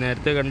 നമ്മൾ ഈ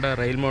നേരത്തെ കണ്ട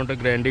റെയിൽ മൗണ്ട്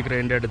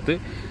ക്രെയിൻ്റെ അടുത്ത്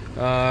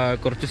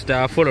കുറച്ച്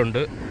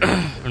സ്റ്റാഫുകളുണ്ട്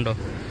ഉണ്ടോ.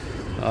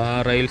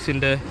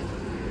 റെയിൽസിൻ്റെ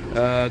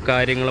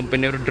കാര്യങ്ങളും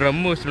പിന്നെ ഒരു ഡ്രം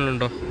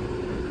വെച്ചിട്ടുണ്ടോ,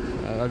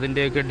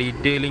 അതിൻ്റെയൊക്കെ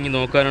ഡീറ്റെയിലിങ്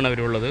നോക്കാനാണ്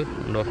അവരുള്ളത്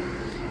ഉണ്ടോ.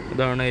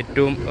 ഇതാണ്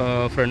ഏറ്റവും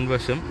ഫ്രണ്ട്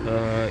വശം.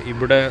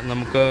 ഇവിടെ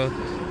നമുക്ക്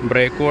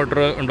ബ്രേക്ക് വാട്ടർ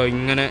ഉണ്ടോ,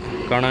 ഇങ്ങനെ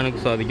കാണാനൊക്കെ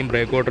സാധിക്കും.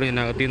 ബ്രേക്ക് വാട്ടർ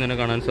ഇതിനകത്ത് നിന്ന് തന്നെ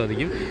കാണാൻ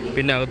സാധിക്കും.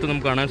 പിന്നെ അകത്ത്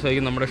നമുക്ക് കാണാൻ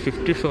സാധിക്കും നമ്മുടെ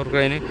ഷിഫ്റ്റ് ഷോർ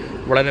ക്രെയിന്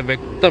വളരെ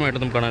വ്യക്തമായിട്ട്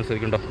നമുക്ക് കാണാൻ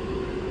സാധിക്കും കേട്ടോ.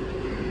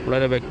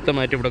 വളരെ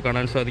വ്യക്തമായിട്ട് ഇവിടെ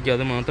കാണാൻ സാധിക്കും.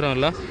 അത്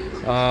മാത്രമല്ല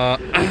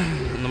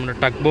നമ്മുടെ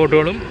ടഗ്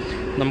ബോട്ടുകളും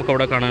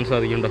നമുക്കവിടെ കാണാൻ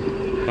സാധിക്കും.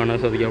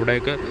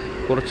 അവിടെയൊക്കെ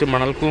കുറച്ച്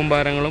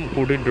മണൽക്കൂമ്പാരങ്ങളും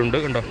കൂടിയിട്ടുണ്ട്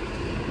കണ്ടോ.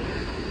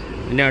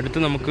 ഇനി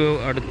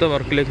അടുത്ത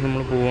വർക്കിലേക്ക്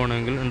നമ്മൾ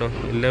പോവുകയാണെങ്കിൽ ഉണ്ടോ,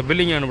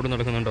 ലെവലിംഗ് ആണ് ഇവിടെ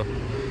നടക്കുന്നുണ്ടോ.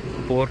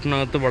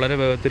 പോർട്ടിനകത്ത് വളരെ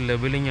വേഗത്തിൽ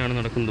ലെവലിംഗ് ആണ്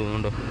നടക്കുന്നത്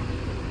തോന്നുന്നുണ്ടോ.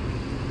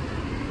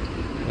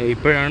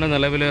 ഇപ്പോഴാണ്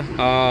നിലവിൽ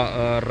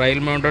റെയിൽ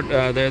മൗണ്ടഡ്,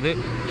 അതായത്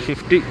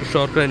ഷിഫ്റ്റ്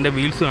ഷോർക്കിൻ്റെ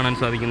വീൽസ് കാണാൻ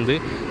സാധിക്കുന്നത്.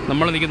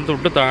 നമ്മൾ നിൽക്കുന്ന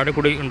തൊട്ട് താഴെ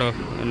കൂടി ഉണ്ടോ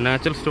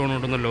നാച്ചുറൽ സ്റ്റോൺ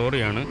കൊണ്ടുവന്ന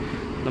ലോറിയാണ്.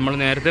 നമ്മൾ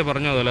നേരത്തെ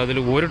പറഞ്ഞതല്ല, അതിൽ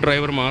ഒരു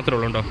ഡ്രൈവർ മാത്രമേ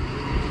ഉള്ളൂ കേട്ടോ.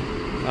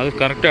 അത്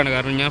കറക്റ്റാണ്.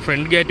 കാരണം ഞാൻ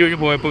ഫ്രണ്ട് ഗേറ്റ് വഴി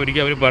പോയപ്പോൾ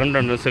ഒരിക്കൽ അവർ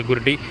പറഞ്ഞിട്ടുണ്ട്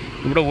സെക്യൂരിറ്റി,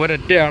 ഇവിടെ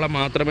ഒരൊറ്റ ആളെ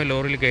മാത്രമേ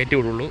ലോറിയിൽ കയറ്റി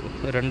വിടുള്ളൂ,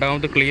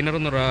 രണ്ടാമത്തെ ക്ലീനർ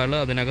എന്നൊരാൾ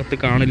അതിനകത്ത്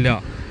കാണില്ല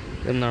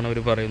എന്നാണ് അവർ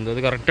പറയുന്നത്.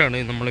 അത് കറക്റ്റാണ്.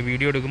 നമ്മൾ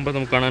വീഡിയോ എടുക്കുമ്പോൾ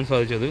നമുക്ക് കാണാൻ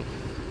സാധിച്ചത്.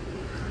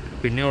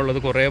 പിന്നെ ഉള്ളത്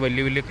കുറേ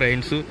വലിയ വലിയ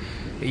ക്രെയിൻസ്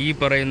ഈ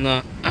പറയുന്ന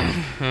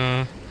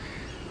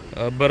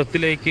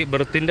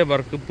ബെർത്തിൻ്റെ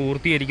വർക്ക്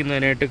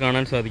പൂർത്തീകരിക്കുന്നതിനായിട്ട്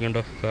കാണാൻ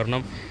സാധിക്കുന്നുണ്ടോ.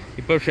 കാരണം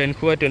ഇപ്പോൾ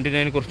ഷെൻഹുവ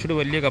 29 കുറച്ചുകൂടി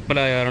വലിയ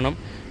കപ്പലായ കാരണം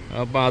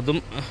അപ്പോൾ അതും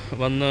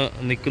വന്ന്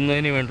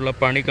നിൽക്കുന്നതിന് വേണ്ടിയുള്ള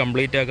പണി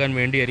കംപ്ലീറ്റ് ആക്കാൻ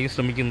വേണ്ടിയായിരിക്കും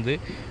ശ്രമിക്കുന്നത്.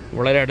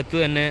 വളരെ അടുത്ത്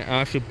തന്നെ ആ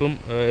ഷിപ്പും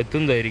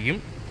എത്തുന്നതായിരിക്കും.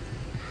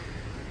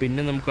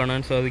 പിന്നെ നമുക്ക്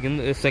കാണാൻ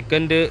സാധിക്കുന്നത്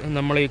സെക്കൻഡ്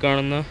നമ്മൾ ഈ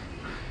കാണുന്ന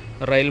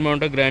റെയിൽ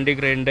മൗണ്ട്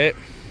ക്രെയിൻ്റെ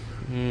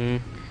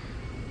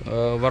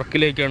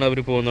വർക്കിലേക്കാണ് അവർ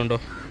പോകുന്നുണ്ടോ.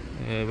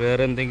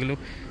 വേറെ എന്തെങ്കിലും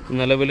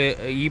നിലവിൽ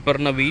ഈ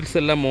പറഞ്ഞ വീൽസ്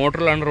എല്ലാം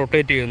മോട്ടറിലാണ്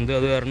റൊട്ടേറ്റ് ചെയ്യുന്നത്.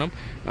 അത് കാരണം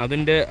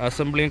അതിൻ്റെ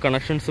അസംബ്ലിയും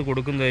കണക്ഷൻസ്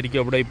കൊടുക്കുന്നതായിരിക്കും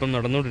അവിടെ ഇപ്പം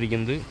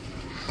നടന്നുകൊണ്ടിരിക്കുന്നത്.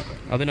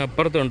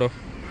 അതിനപ്പുറത്തുണ്ടോ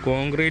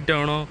കോൺക്രീറ്റ്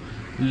ആണോ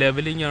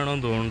ലെവലിംഗ് ആണോ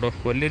എന്ന് തോന്നുന്നുണ്ടോ.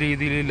 വലിയ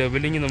രീതിയിൽ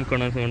ലെവലിംഗ് നമുക്ക്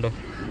കാണാൻ സാധിക്കുന്നുണ്ടോ.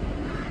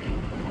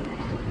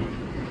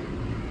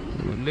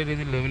 വലിയ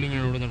രീതിയിൽ ലെവലിംഗ്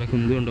ആണ് ഇവിടെ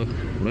നടക്കുന്നത് കണ്ടോ.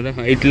 വളരെ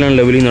ഹൈറ്റിലാണ്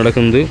ലെവലിംഗ്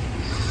നടക്കുന്നത്.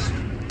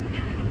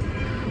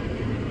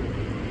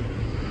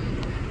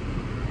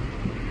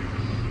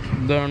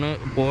 ഇതാണ്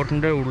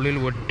പോർട്ടിൻ്റെ ഉള്ളിൽ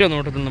ഒറ്റ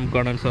നോട്ടത്തിൽ നമുക്ക്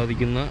കാണാൻ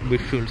സാധിക്കുന്ന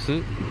വിഷ്വൽസ്.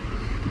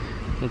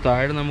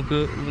 താഴെ നമുക്ക്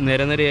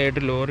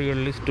നിരനിരയായിട്ട്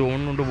ലോറികളിൽ സ്റ്റോൺ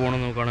കൊണ്ട് പോകണം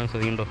നമുക്ക് കാണാൻ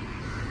സാധിക്കുന്നുണ്ടോ.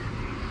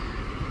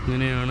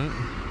 ഇങ്ങനെയാണ്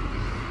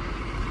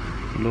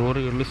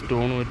ലോറികളിൽ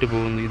സ്റ്റോൺ വെച്ച്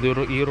പോകുന്നത്.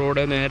 ഈ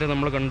റോഡ് നേരെ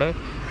നമ്മൾ കണ്ട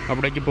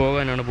അവിടേക്ക്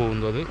പോകാനാണ്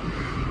പോകുന്നത്.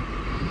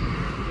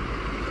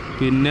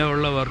 പിന്നെ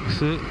ഉള്ള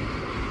വർക്ക്സ്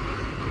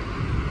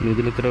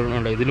ഇതിലിത്ര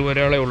ഉണ്ടോ, ഇതിൽ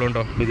ഒരാളെ ഉള്ളൂ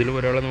കേട്ടോ. ഇതിൽ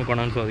ഒരാളെ നമുക്ക്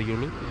കാണാൻ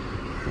സാധിക്കുള്ളൂ.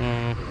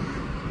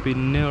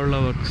 പിന്നെ ഉള്ള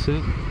വർക്ക്സ്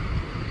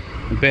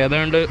ഇപ്പോൾ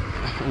ഏതാണ്ട്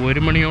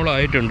 1 മണിയോളം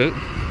ആയിട്ടുണ്ട്.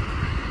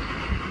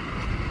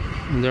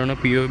 ഇതാണ്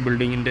POB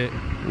ബിൽഡിങ്ങിൻ്റെ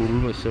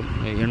ഉൾവശം,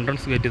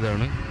 എൻട്രൻസ് ഗേറ്റ്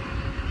ഇതാണ്.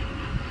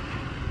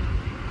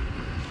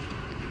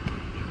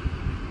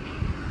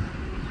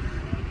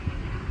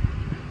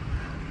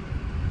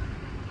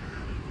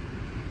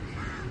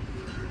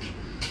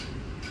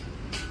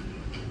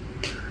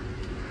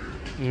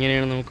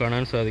 ഇങ്ങനെയാണ് നമുക്ക്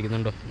കാണാൻ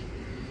സാധിക്കുന്നുണ്ടോ.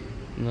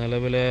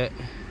 നിലവിലെ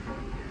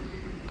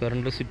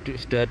കറണ്ട്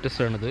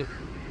സ്റ്റാറ്റസാണിത്.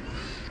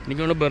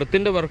 എനിക്ക് തോന്നുന്നു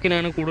ബെർത്തിൻ്റെ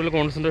വർക്കിനാണ് കൂടുതൽ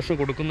കോൺസെൻട്രേഷൻ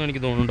കൊടുക്കുന്നത്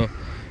എനിക്ക് തോന്നുന്നുണ്ടോ.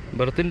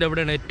 ബെർത്തിൻ്റെ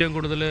അവിടെയാണ് ഏറ്റവും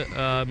കൂടുതൽ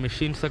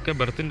മെഷീൻസൊക്കെ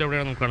ബെർത്തിൻ്റെ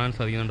അവിടെയാണ് നമുക്ക് കാണാൻ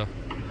സാധിക്കുന്നുണ്ടോ.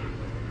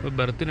 അപ്പോൾ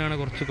ബെർത്തിനാണ്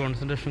കുറച്ച്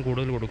കോൺസെൻട്രേഷൻ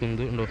കൂടുതൽ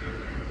കൊടുക്കുന്നത് ഉണ്ടോ.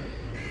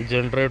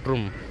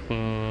 ജനറേറ്ററും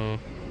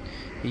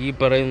ഈ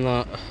പറയുന്ന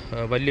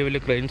വലിയ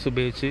വലിയ ക്രെയിൻസ്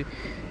ഉപയോഗിച്ച്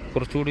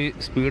കുറച്ചുകൂടി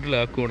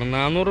സ്പീഡിലാക്കുകയാണ്.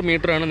 400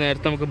 മീറ്ററാണ്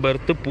നേരത്തെ നമുക്ക്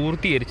ബെർത്ത്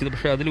പൂർത്തീകരിച്ചത്.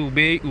 പക്ഷേ അതിൽ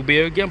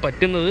ഉപയോഗിക്കാൻ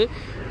പറ്റുന്നത്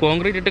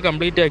കോൺക്രീറ്റ് ഇട്ട്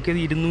കംപ്ലീറ്റ് ആക്കിയത്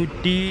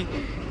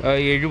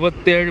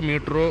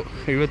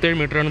 277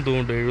 മീറ്ററാണെന്ന്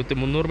തോന്നുന്നുണ്ട്.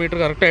 300 മീറ്റർ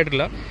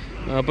കറക്റ്റായിട്ടില്ല.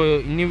 അപ്പോൾ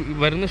ഇനി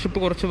വരുന്ന ഷിപ്പ്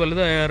കുറച്ച്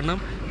വലുതായ കാരണം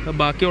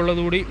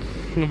ബാക്കിയുള്ളതുകൂടി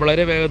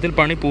വളരെ വേഗത്തിൽ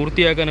പണി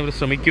പൂർത്തിയാക്കാൻ അവർ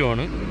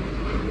ശ്രമിക്കുവാണ്.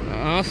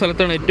 ആ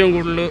സ്ഥലത്താണ് ഏറ്റവും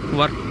കൂടുതൽ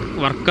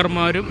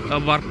വർക്കർമാരും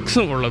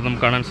വർക്ക്സും ഉള്ളത്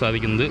നമുക്ക് കാണാൻ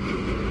സാധിക്കുന്നത്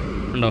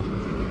ഉണ്ടോ.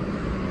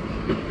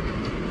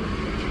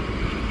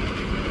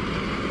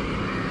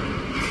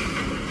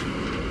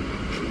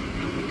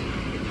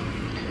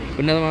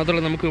 പിന്നെ അത്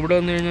മാത്രമല്ല നമുക്ക് ഇവിടെ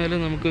വന്നു കഴിഞ്ഞാൽ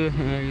നമുക്ക്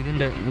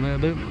ഇതിൻ്റെ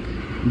അതായത്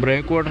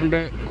ബ്രേക്ക്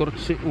വാട്ടറിൻ്റെ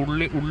കുറച്ച്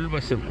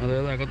ഉൾവശം,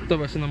 അതായത് അകത്ത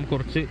വശം നമുക്ക്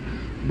കുറച്ച്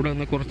ഇവിടെ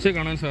വന്ന് കുറച്ചേ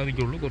കാണാൻ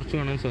സാധിക്കുള്ളൂ, കുറച്ച്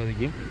കാണാൻ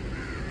സാധിക്കും.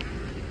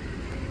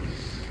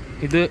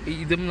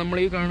 ഇതും നമ്മൾ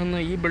ഈ കാണുന്ന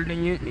ഈ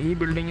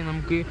ബിൽഡിങ്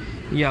നമുക്ക്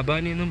ഈ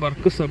അബാനിയിൽ നിന്നും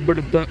വർക്ക് സബ്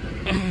എടുത്ത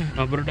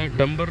അവരുടെ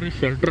ടെമ്പററി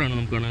ഷെൽട്ടറാണ്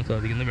നമുക്ക് കാണാൻ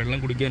സാധിക്കുന്നത്, വെള്ളം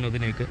കുടിക്കാനും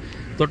അതിനെയൊക്കെ.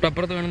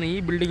 തൊട്ടപ്പുറത്ത് കാണുന്ന ഈ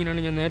ബിൽഡിങ്ങിനാണ്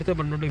ഞാൻ നേരത്തെ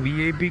പറഞ്ഞിട്ടുണ്ട്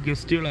VIP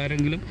ഗസ്റ്റുകൾ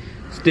ആരെങ്കിലും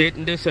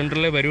സ്റ്റേറ്റിൻ്റെ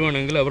സെൻറ്ററിലെ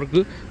വരുവാണെങ്കിൽ അവർക്ക്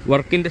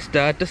വർക്കിൻ്റെ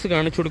സ്റ്റാറ്റസ്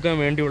കാണിച്ചു കൊടുക്കാൻ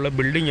വേണ്ടിയുള്ള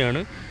ബിൽഡിങ്ങാണ്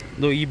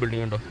ഈ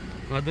ബിൽഡിംഗ് ഉണ്ടോ.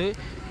 അത്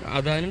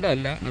അദാനിൻ്റെ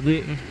അല്ല, അത്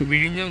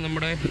വിഴിഞ്ഞം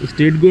നമ്മുടെ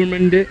സ്റ്റേറ്റ്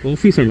ഗവൺമെൻറ്റിൻ്റെ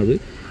ഓഫീസാണത്.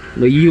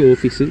 ഈ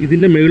ഓഫീസ്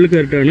ഇതിൻ്റെ മുകളിൽ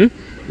കയറിയിട്ടാണ്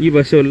ഈ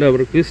വശമല്ല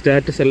അവർക്ക്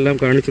സ്റ്റാറ്റസ് എല്ലാം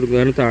കാണിച്ചു കൊടുക്കും.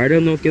 കാരണം താഴെ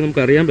നോക്കിയാൽ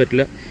നമുക്ക് അറിയാൻ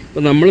പറ്റില്ല.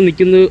 അപ്പോൾ നമ്മൾ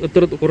നിൽക്കുന്നത്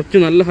കുറച്ച്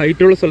നല്ല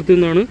ഹൈറ്റുള്ള സ്ഥലത്ത്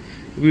നിന്നാണ്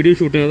വീഡിയോ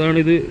ഷൂട്ട് ചെയ്യുന്നത്. അതാണ്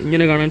ഇത്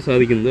ഇങ്ങനെ കാണാൻ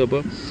സാധിക്കുന്നത്.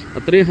 അപ്പോൾ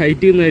അത്രയും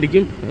ഹൈറ്റിൽ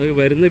നിന്നായിരിക്കും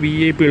വരുന്ന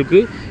VIP-കൾക്ക്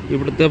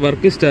ഇവിടുത്തെ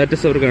വർക്ക്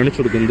സ്റ്റാറ്റസ് അവർ കാണിച്ചു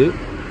കൊടുക്കുന്നത്.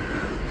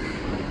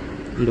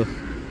 ഉണ്ടോ?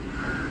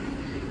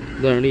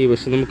 ഇതാണ് ഈ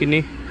വശം. നമുക്കിനി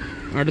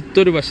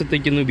അടുത്തൊരു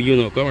വശത്തേക്കൊന്ന് വ്യൂ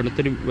നോക്കാം.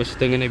 അടുത്തൊരു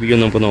വശത്ത് എങ്ങനെ വ്യൂ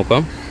നമുക്ക്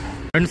നോക്കാം.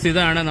 ഫ്രണ്ട്സ്,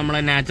 ഇതാണ്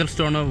നമ്മളെ നാച്ചുറൽ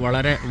സ്റ്റോൺ.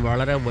 വളരെ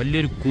വളരെ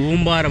വലിയൊരു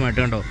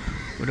കൂമ്പാരമായിട്ട് കണ്ടോ,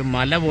 ഒരു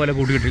മല പോലെ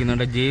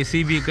കൂട്ടിയിട്ടിരിക്കുന്നുണ്ട്.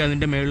 JCB ഒക്കെ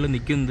അതിൻ്റെ മുകളിൽ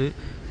നിൽക്കുന്നത്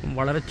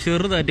വളരെ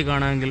ചെറുതായിട്ട്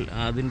കാണാമെങ്കിൽ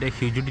അതിൻ്റെ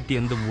ഹ്യൂജിഡിറ്റി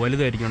എന്ത്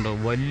വലുതായിരിക്കും കണ്ടോ.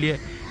 വലിയ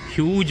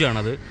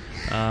ഹ്യൂജാണത്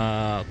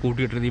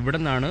കൂട്ടിയിട്ടിരുന്നത്. ഇവിടെ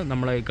നിന്നാണ്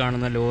നമ്മളെ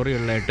കാണുന്ന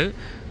ലോറികളിലായിട്ട്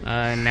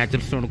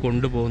നാച്ചുറൽ സ്റ്റോൺ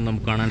കൊണ്ടുപോകുന്നത്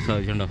നമുക്ക് കാണാൻ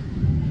സാധിച്ചിട്ടുണ്ടോ.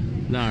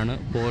 ഇതാണ്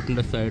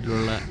പോർട്ടിൻ്റെ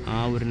സൈഡിലുള്ള ആ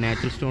ഒരു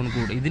നാച്ചുറൽ സ്റ്റോൺ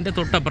കൂട്. ഇതിൻ്റെ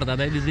തൊട്ടപ്പുറത്ത്,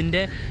 അതായത്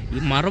ഇതിൻ്റെ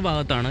ഈ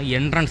മറുഭാഗത്താണ്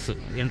എൻട്രൻസ്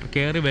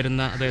കയറി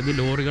വരുന്ന, അതായത്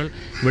ലോറികൾ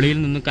വെളിയിൽ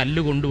നിന്ന്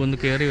കല്ല് കൊണ്ടുവന്ന്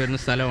കയറി വരുന്ന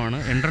സ്ഥലമാണ്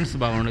എൻട്രൻസ്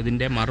ഭാഗമാണ്.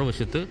 ഇതിൻ്റെ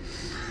മറുവശത്ത്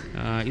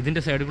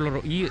ഇതിൻ്റെ സൈഡിലുള്ള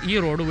ഈ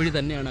റോഡ് വഴി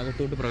തന്നെയാണ്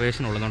അകത്തോട്ട്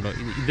പ്രവേശനമുള്ളതുണ്ടോ.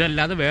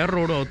 ഇതല്ലാതെ വേറെ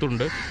റോഡ്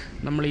അകത്തുണ്ട്.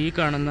 നമ്മൾ ഈ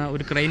കാണുന്ന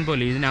ഒരു ക്രെയിൻ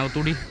പോലെ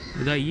ഇതിനകത്തൂടി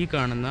ഈ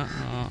കാണുന്ന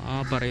ആ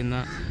പറയുന്ന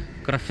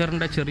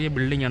ക്രഷറിൻ്റെ ചെറിയ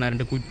ബിൽഡിങ്ങാണ്,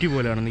 അതിൻ്റെ കുറ്റി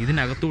പോലെ കാണുന്നത്.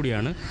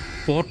 ഇതിനകത്തൂടിയാണ്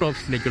പോർട്ട്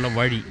ഓഫീസിലേക്കുള്ള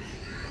വഴി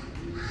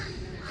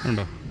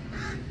ഉണ്ടോ.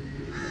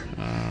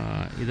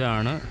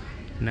 ഇതാണ്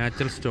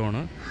നാച്ചുറൽ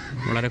സ്റ്റോണ്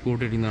വളരെ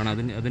കൂട്ടിയിടുന്നതാണ്.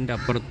 അതിൻ്റെ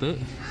അപ്പുറത്ത്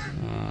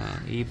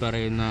ഈ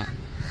പറയുന്ന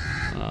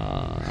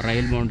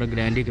റെയിൽ മൗണ്ട്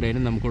ഗ്രാൻഡി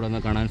ക്രെയിനും നമുക്കിവിടെ നിന്ന്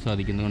കാണാൻ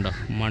സാധിക്കുന്നുണ്ടോ.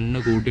 മണ്ണ്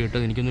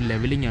കൂട്ടിയിട്ടത് എനിക്കൊന്ന്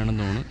ലെവലിംഗ്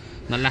ആണെന്ന് തോന്നുന്നു.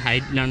 നല്ല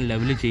ഹൈറ്റിലാണ്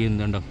ലെവൽ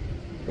ചെയ്യുന്നുണ്ടോ.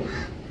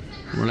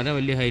 വളരെ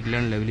വലിയ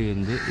ഹൈറ്റിലാണ് ലെവൽ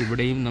ചെയ്യുന്നത്.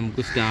 ഇവിടെയും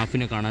നമുക്ക്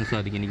സ്റ്റാഫിനെ കാണാൻ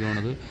സാധിക്കും. എനിക്ക്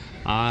തോന്നുന്നത്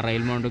ആ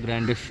റെയിൽ മൗണ്ട്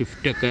ഗ്രാൻഡ്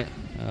ഷിഫ്റ്റൊക്കെ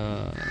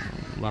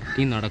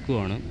വർക്കിംഗ്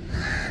നടക്കുവാണ്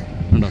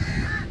ഉണ്ടോ.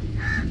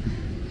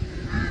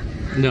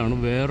 ഇതാണ്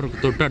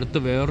തൊട്ടടുത്ത്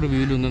വേറൊരു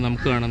വ്യൂവിൽ നിന്ന്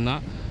നമുക്ക് കാണുന്ന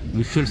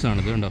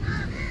വിഷ്വൽസാണിത് കണ്ടോ.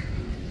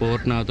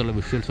 പോർട്ടിനകത്തുള്ള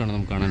വിഷ്വൽസാണ്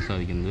നമുക്ക് കാണാൻ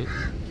സാധിക്കുന്നത്.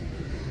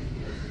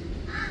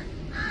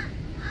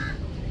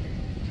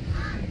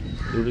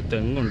 ഇവിടെ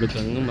തെങ്ങുണ്ട്.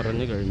 തെങ്ങ്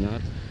മറിഞ്ഞു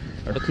കഴിഞ്ഞാൽ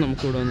അടുത്ത്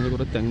നമുക്കിവിടെ വന്നത്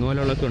കുറേ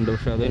തെങ്ങോലകളൊക്കെ ഉണ്ട്.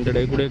 പക്ഷേ അതിൻ്റെ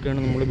ഇടയിൽ കൂടെയൊക്കെയാണ്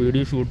നമ്മൾ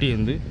വീഡിയോ ഷൂട്ട്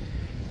ചെയ്യുന്നത്.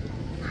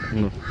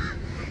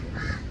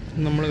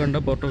 നമ്മൾ കണ്ട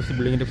പോർട്ട് ഓഫീസ്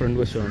ബിൽഡിങ്ങിൻ്റെ ഫ്രണ്ട്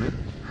വശമാണ്.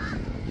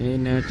 ഈ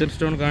നാച്ചുറൽ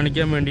സ്റ്റോൺ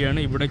കാണിക്കാൻ വേണ്ടിയാണ്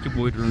ഇവിടേക്ക്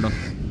പോയിട്ടുണ്ടോ.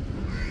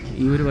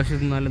 ഈ ഒരു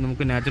വശത്ത് നിന്നാലും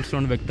നമുക്ക് നാച്ചുറൽ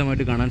സ്റ്റോൺ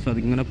വ്യക്തമായിട്ട് കാണാൻ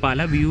സാധിക്കും. ഇങ്ങനെ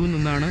പല വ്യൂ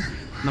നിന്നാണ്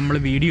നമ്മൾ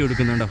വീഡിയോ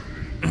എടുക്കുന്നുണ്ടോ.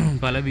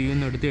 പല വ്യൂ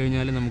നിന്ന് എടുത്തു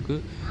കഴിഞ്ഞാൽ നമുക്ക്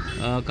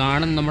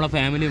കാണുന്ന നമ്മളെ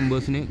ഫാമിലി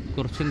മെമ്പേഴ്സിന്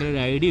കുറച്ചെങ്കിലും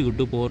ഒരു ഐഡിയ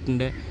കിട്ടും.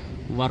 പോർട്ടിൻ്റെ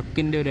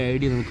വർക്കിൻ്റെ ഒരു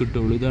ഐഡിയ നമുക്ക്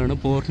കിട്ടുള്ളൂ. ഇതാണ്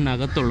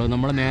പോർട്ടിനകത്തുള്ളത്.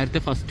 നമ്മൾ നേരത്തെ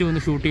ഫസ്റ്റ് വന്ന്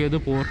ഷൂട്ട് ചെയ്ത്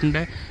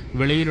പോർട്ടിൻ്റെ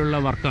വെളിയിലുള്ള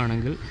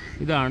വർക്കാണെങ്കിൽ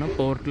ഇതാണ്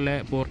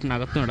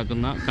പോർട്ടിനകത്ത്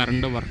നടക്കുന്ന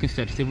കറണ്ട് വർക്കിംഗ്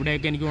സ്റ്റാറ്റസ്.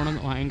 ഇവിടെയൊക്കെ എനിക്ക്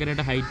തോന്നുന്നു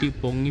ഭയങ്കരമായിട്ട് ഹൈറ്റ്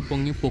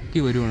പൊക്കി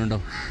വരുവാണ് കേട്ടോ.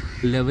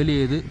 ലെവൽ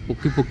ചെയ്ത്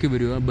പൊക്കി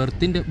വരിക.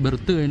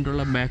 ബെർത്ത്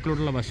കഴിഞ്ഞിട്ടുള്ള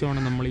ബാക്കിലോട്ടുള്ള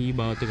വശമാണ് നമ്മൾ ഈ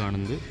ഭാഗത്ത്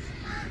കാണുന്നത്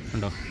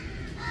കണ്ടോ.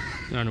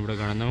 ഇതാണ് ഇവിടെ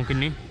കാണുന്നത്.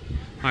 നമുക്കിനി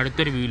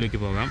അടുത്തൊരു വ്യൂയിലേക്ക്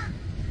പോകാം.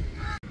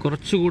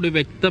 കുറച്ചുകൂടി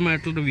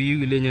വ്യക്തമായിട്ടുള്ളൊരു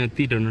വ്യൂവിൽ ഞാൻ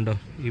എത്തിയിട്ടുണ്ട് കേട്ടോ.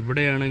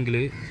 ഇവിടെയാണെങ്കിൽ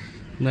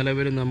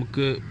നിലവിൽ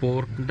നമുക്ക്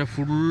പോർട്ടിൻ്റെ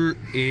ഫുൾ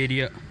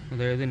ഏരിയ,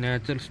 അതായത്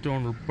നാച്ചുറൽ സ്റ്റോൺ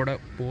ഉൾപ്പെടെ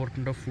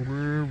പോർട്ടിൻ്റെ ഫുൾ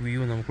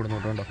വ്യൂ നമുക്കിവിടെ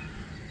നോക്കണ്ടോ.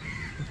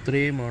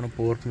 ഇത്രയുമാണ്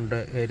പോർട്ടിൻ്റെ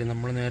ഏരിയ.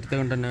 നമ്മൾ നേരത്തെ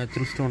കണ്ട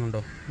നാച്ചുറൽ സ്റ്റോൺ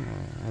ഉണ്ടോ,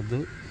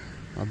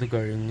 അത്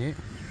കഴിഞ്ഞ്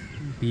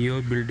PO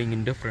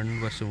ബിൽഡിങ്ങിൻ്റെ ഫ്രണ്ട്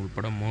വശം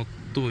ഉൾപ്പെടെ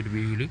മൊത്തം ഒരു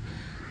വ്യൂവിൽ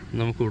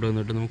നമുക്കിവിടെ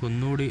വന്നിട്ട്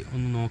നമുക്കൊന്നുകൂടി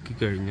ഒന്ന്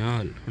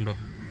നോക്കിക്കഴിഞ്ഞാൽ ഉണ്ടോ.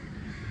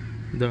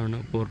 ഇതാണ്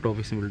പോർട്ട്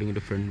ഓഫീസ്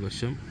ബിൽഡിങ്ങിൻ്റെ ഫ്രണ്ട്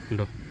വശം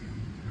ഉണ്ടോ.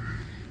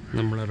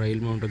 നമ്മളെ റെയിൽ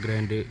മൗണ്ട്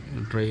ഗ്രാൻഡ്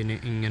ട്രെയിന്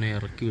ഇങ്ങനെ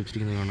ഇറക്കി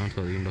വെച്ചിരിക്കുന്നത് കാണാൻ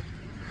സാധിക്കുന്നുണ്ടോ.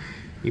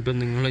 ഇപ്പം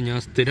ഞാൻ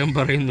സ്ഥിരം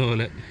പറയുന്ന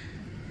പോലെ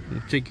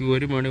ഉച്ചയ്ക്ക്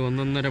 1 മണി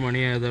 1:30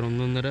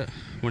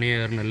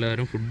 മണിയായതാണ്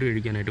എല്ലാവരും ഫുഡ്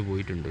കഴിക്കാനായിട്ട്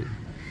പോയിട്ടുണ്ട്.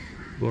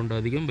 അതുകൊണ്ട്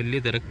അധികം വലിയ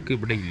തിരക്ക്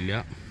ഇവിടെ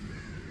ഇല്ല.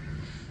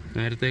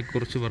 നേരത്തെ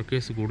കുറച്ച്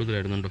വർക്കേഴ്സ്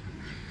കൂടുതലായിരുന്നുണ്ടോ.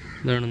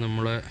 ഇതാണ്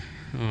നമ്മളെ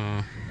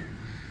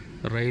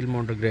റെയിൽ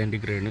മൗണ്ട് ഗ്രാൻഡ്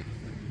ക്രെയിന്.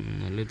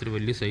 ഇത്തിരി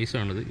വലിയ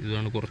സൈസാണിത്.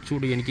 ഇതാണ്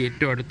കുറച്ചുകൂടി എനിക്ക്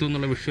ഏറ്റവും അടുത്തു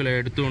നിന്നുള്ള വിഷ്വലായി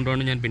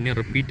എടുത്തുകൊണ്ടാണ് ഞാൻ പിന്നെ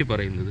റിപ്പീറ്റ്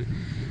പറയുന്നത്.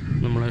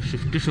 നമ്മളെ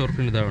ഷിഫ്റ്റ്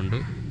ഷോർക്കിന് ഇതാവുണ്ട്.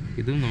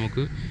 ഇതും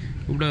നമുക്ക്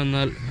ഇവിടെ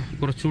വന്നാൽ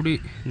കുറച്ചുകൂടി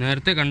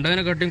നേരത്തെ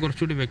കണ്ടതിനെക്കാട്ടിയും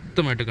കുറച്ചുകൂടി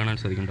വ്യക്തമായിട്ട് കാണാൻ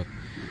സാധിക്കുന്നുണ്ടോ.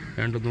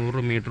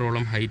 200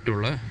 മീറ്ററോളം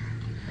ഹൈറ്റുള്ള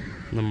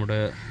നമ്മുടെ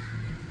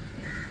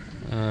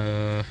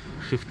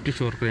ഷിഫ്റ്റ്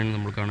ഷോർ ക്രെയിൻ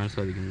നമ്മൾ കാണാൻ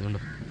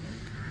സാധിക്കുന്നുണ്ടോ.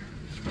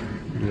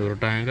 ഒരു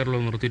ടാങ്കറിൽ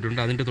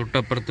നിർത്തിയിട്ടുണ്ട്. അതിൻ്റെ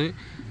തൊട്ടപ്പുറത്ത്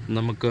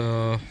നമുക്ക്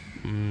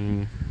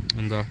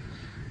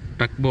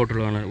ടക്ക് ബോട്ടുകൾ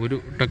കാണാൻ,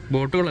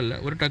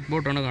 ഒരു ടക്ക്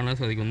ബോട്ടാണ് കാണാൻ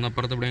സാധിക്കും. ഒന്ന്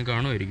അപ്പുറത്ത് എവിടെയും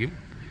കാണുമായിരിക്കും.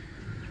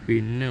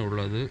 പിന്നെ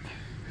ഉള്ളത്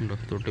ഉണ്ടോ,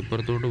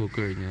 തൊട്ടിപ്പുറത്തോട്ട് പോയി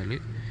കഴിഞ്ഞാൽ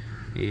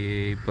ഈ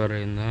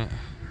പറയുന്ന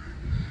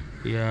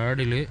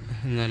യാർഡിൽ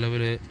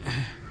നിലവിൽ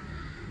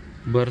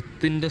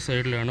ബർത്തിൻ്റെ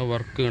സൈഡിലാണ്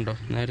വർക്ക് കണ്ടോ.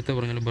 നേരത്തെ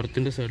പറഞ്ഞാൽ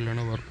ബർത്തിൻ്റെ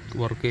സൈഡിലാണ്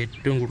വർക്ക്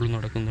ഏറ്റവും കൂടുതൽ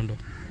നടക്കുന്നുണ്ടോ.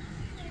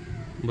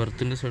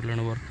 ബർത്തിൻ്റെ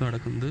സൈഡിലാണ് വർക്ക്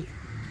നടക്കുന്നത്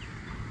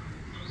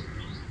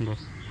ഉണ്ടോ.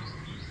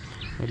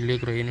 വലിയ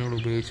ക്രെയിനുകൾ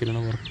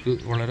ഉപയോഗിച്ചിരുന്ന വർക്ക്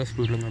വളരെ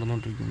സ്പീഡിൽ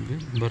നടന്നുകൊണ്ടിരിക്കുന്നത്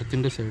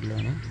ബർത്തിൻ്റെ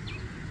സൈഡിലാണ്.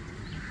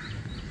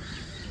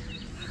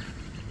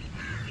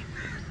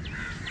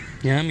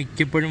 ഞാൻ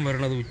മിക്കപ്പോഴും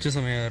വരണത് ഉച്ച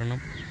സമയം കാരണം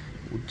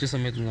ഉച്ച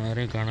സമയത്ത്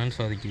ആരെയും കാണാൻ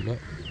സാധിക്കില്ല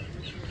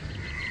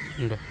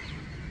ഉണ്ടോ.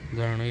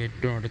 ഇതാണ്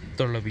ഏറ്റവും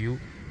അടുത്തുള്ള വ്യൂ.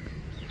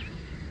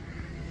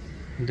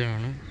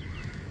 ഇതാണ്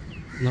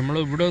നമ്മൾ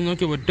ഇവിടെ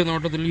നോക്കി ഒറ്റ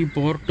നോട്ടത്തിൽ ഈ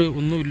പോർട്ട്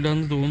ഒന്നും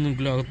ഇല്ലയെന്ന്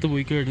തോന്നുന്നെങ്കിൽ അകത്ത്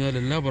പോയി കഴിഞ്ഞാൽ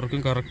എല്ലാ വർക്കും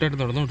കറക്റ്റായിട്ട്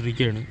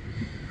നടന്നുകൊണ്ടിരിക്കുകയാണ്.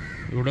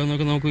 ഇവിടെ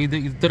നോക്കി നമുക്ക്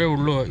ഇത്രേ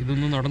ഉള്ളൂ,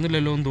 ഇതൊന്നും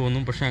നടന്നില്ലല്ലോ എന്ന്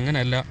തോന്നും. പക്ഷെ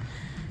അങ്ങനെയല്ല,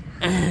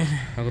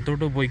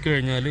 അകത്തോട്ട് പോയി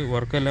കഴിഞ്ഞാൽ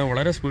വർക്കെല്ലാം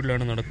വളരെ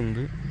സ്പീഡിലാണ്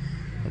നടക്കുന്നത്.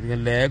 അധികം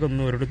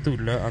ലാഗൊന്നും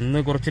ഒരിടത്തുമില്ല. അന്ന്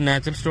കുറച്ച്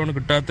നാച്ചുറൽ സ്റ്റോൺ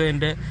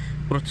കിട്ടാത്തതിൻ്റെ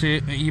കുറച്ച്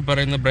ഈ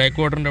പറയുന്ന ബ്രേക്ക്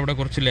വാട്ടറിൻ്റെ അവിടെ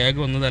കുറച്ച് ലാഗ്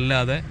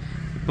വന്നതല്ലാതെ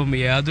ഇപ്പം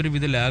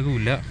യാതൊരുവിധ ലാഗും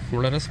ഇല്ല.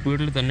 വളരെ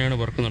സ്പീഡിൽ തന്നെയാണ്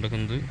വർക്ക്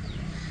നടക്കുന്നത്.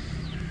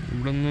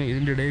 ഇവിടെ നിന്ന്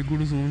ഇതിൻ്റെ ഇടയിൽ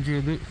കൂടി സൂം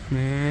ചെയ്ത്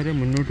നേരെ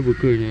മുന്നോട്ട് പോയി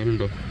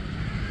കഴിഞ്ഞാലുണ്ടോ,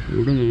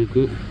 ഇവിടെ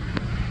നമുക്ക്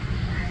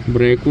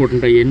ബ്രേക്ക്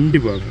വാട്ടറിൻ്റെ എൻഡ്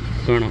ഭാഗം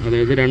കാണാം.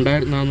 അതായത്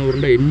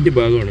 2400 എൻഡ്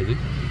ഭാഗമാണിത്.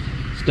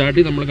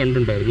 സ്റ്റാർട്ടിങ് നമ്മൾ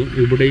കണ്ടിട്ടുണ്ടായിരുന്നു.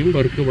 ഇവിടെയും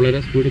വർക്ക് വളരെ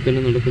സ്പീഡിൽ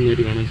തന്നെ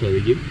നടക്കുന്നതായിട്ട് കാണാൻ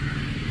സാധിക്കും.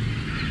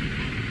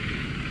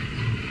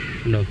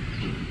 ഉണ്ടോ,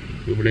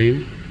 ഇവിടെയും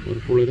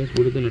വർക്ക് വളരെ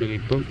സ്പീഡിൽ തന്നെ നടക്കും.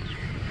 ഇപ്പം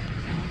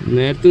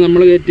നേരത്തെ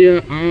നമ്മൾ കയറ്റിയ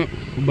ആ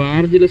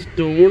ബാർജിലെ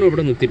സ്റ്റോൺ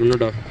ഇവിടെ നിർത്തിയിട്ടുണ്ട്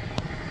കേട്ടോ.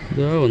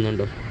 ഇതാ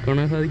വന്നുണ്ടോ,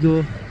 കാണാൻ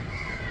സാധിക്കുമോ?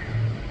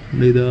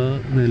 ഇതാ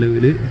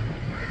നിലവിൽ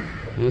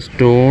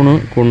സ്റ്റോണ്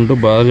കൊണ്ട്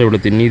ബാർജ് അവിടെ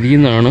തന്നെ ഇതിൽ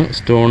നിന്നാണ്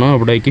സ്റ്റോൺ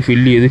അവിടേക്ക്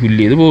ഫില്ല്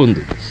ചെയ്ത്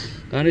പോകുന്നത്.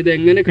 കാരണം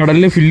ഇതെങ്ങനെ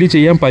കടലിൽ ഫില്ല്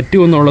ചെയ്യാൻ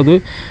പറ്റുമെന്നുള്ളത്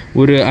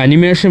ഒരു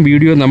അനിമേഷൻ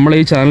വീഡിയോ നമ്മളെ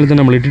ഈ ചാനലിൽ തന്നെ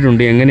നമ്മൾ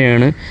ഇട്ടിട്ടുണ്ട്.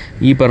 എങ്ങനെയാണ്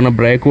ഈ പറഞ്ഞ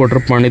ബ്രേക്ക് വാട്ടർ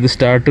പണിത്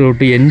സ്റ്റാർട്ട്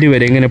തൊട്ട് എൻഡ്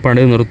വരെ എങ്ങനെ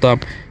പണിത് നിർത്താം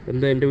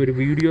എന്താ എൻ്റെ ഒരു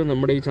വീഡിയോ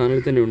നമ്മുടെ ഈ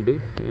ചാനലിൽ തന്നെ ഉണ്ട്.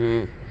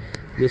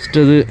 ജസ്റ്റ്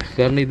അത്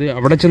കാരണം ഇത്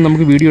അവിടെ ചെന്ന്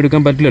നമുക്ക് വീഡിയോ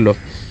എടുക്കാൻ പറ്റില്ലല്ലോ,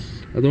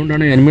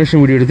 അതുകൊണ്ടാണ് അനിമേഷൻ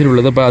വീഡിയോ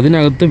എടുത്തിട്ടുള്ളത്. അപ്പോൾ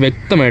അതിനകത്ത്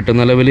വ്യക്തമായിട്ട്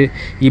നിലവിൽ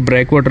ഈ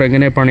ബ്രേക്ക് വാട്ടർ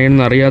എങ്ങനെ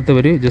പണിയണമെന്ന്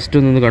അറിയാത്തവർ ജസ്റ്റ്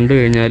ഒന്ന് കണ്ടു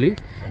കഴിഞ്ഞാൽ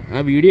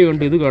ആ വീഡിയോ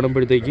കണ്ട് ഇത്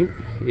കാണുമ്പോഴത്തേക്കും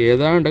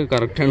ഏതാണ്ട്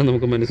കറക്റ്റാണ്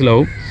നമുക്ക്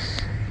മനസ്സിലാവും.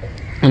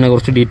 അങ്ങനെ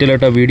കുറച്ച് ഡീറ്റെയിൽ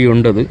ആയിട്ട് ആ വീഡിയോ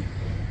ഉണ്ടത്.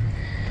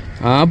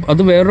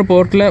 അത് വേറൊരു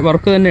പോർട്ടിലെ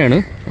വർക്ക് തന്നെയാണ്.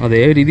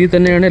 അതേ രീതിയിൽ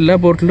തന്നെയാണ് എല്ലാ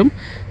പോർട്ടിലും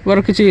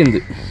വർക്ക്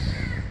ചെയ്യുന്നത്.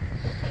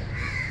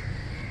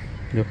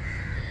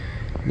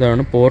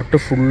 ഇതാണ് പോർട്ട്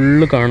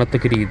ഫുള്ള്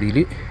കാണത്തക്ക രീതിയിൽ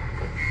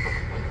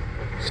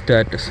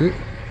സ്റ്റാറ്റസ്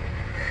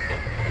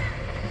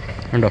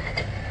ഉണ്ടോ.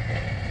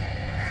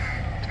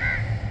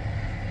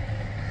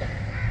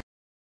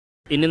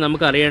 ഇനി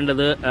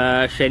നമുക്കറിയേണ്ടത്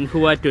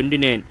ഷെൻഹുവ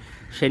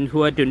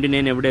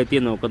 29 എവിടെ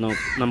എത്തിയെന്ന്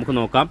നമുക്ക്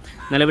നോക്കാം.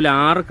 നിലവിൽ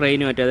 6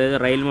 ക്രെയിനുമായിട്ട്, അതായത്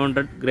റെയിൽ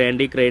മൗണ്ടഡ്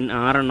ഗ്രാൻഡി ക്രെയിൻ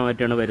 6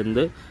 എണ്ണമായിട്ടാണ്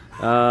വരുന്നത്.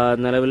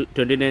 നിലവിൽ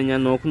 29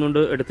 ഞാൻ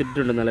നോക്കുന്നുണ്ട്,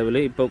 എടുത്തിട്ടുണ്ട് നിലവിൽ.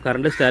 ഇപ്പോൾ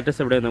കറണ്ട്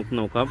സ്റ്റാറ്റസ് എവിടെ നമുക്ക്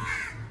നോക്കാം.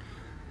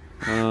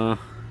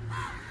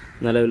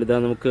 നിലവിൽ ഇതാ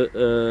നമുക്ക്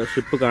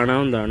ഷിപ്പ്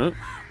കാണാവുന്നതാണ്.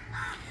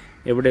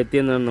 എവിടെ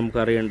എത്തിയെന്നാണ്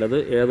നമുക്കറിയേണ്ടത്.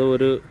 ഏതോ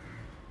ഒരു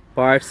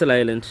പാഴ്സൽ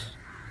ഐലൻഡ്,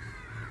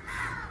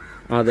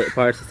 അതെ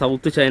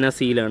സൗത്ത് ചൈന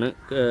സീയിലാണ്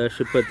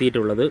ഷിപ്പ്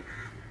എത്തിയിട്ടുള്ളത്.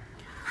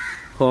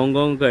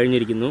 ഹോങ്കോങ്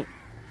കഴിഞ്ഞിരിക്കുന്നു.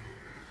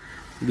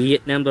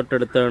 വിയറ്റ്നാം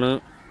തൊട്ടടുത്താണ്.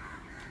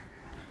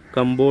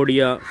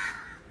 കംബോഡിയ,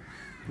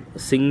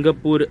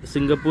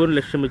 സിംഗപ്പൂർ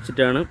ലക്ഷ്യം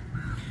വെച്ചിട്ടാണ്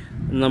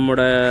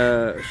നമ്മുടെ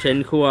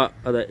ഷെൻഹുവ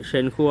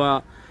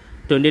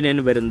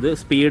 29 വരുന്നത്.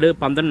 സ്പീഡ്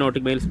 12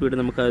 നോട്ടിക് മൈൽ സ്പീഡ്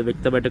നമുക്ക്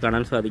വ്യക്തമായിട്ട്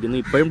കാണാൻ സാധിക്കുന്നു.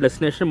 ഇപ്പോഴും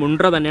ഡെസ്റ്റിനേഷൻ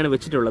മുണ്ട്ര തന്നെയാണ്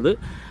വെച്ചിട്ടുള്ളത്.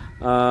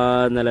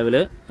 നിലവിൽ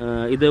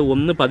ഇത്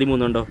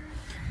 1:13 ഉണ്ടോ,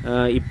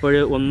 ഇപ്പോഴ്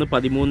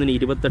 1:13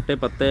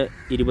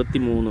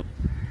 28/10/23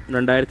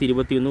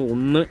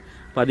 2021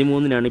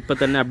 1:13 ഇപ്പം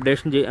തന്നെ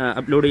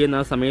അപ്ലോഡ്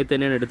ചെയ്യുന്ന ആ സമയത്ത്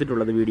തന്നെയാണ്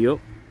എടുത്തിട്ടുള്ളത് വീഡിയോ.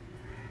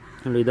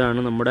 ഇതാണ്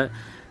നമ്മുടെ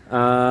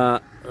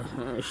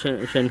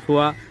ഷെൻഹുവ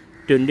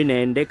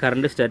 29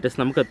 കറണ്ട് സ്റ്റാറ്റസ്.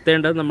 നമുക്ക്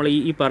എത്തേണ്ടത് നമ്മൾ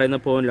ഈ പറയുന്ന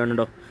പോയിന്റിലാണ്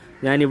കേട്ടോ.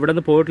 ഞാൻ ഇവിടെ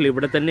നിന്ന് പോയിട്ടില്ല,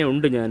 ഇവിടെ തന്നെ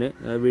ഉണ്ട് ഞാൻ.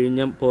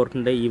 വിഴിഞ്ഞം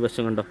പോർട്ടിൻ്റെ ഈ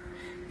വശം കണ്ടോ,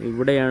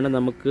 ഇവിടെയാണ്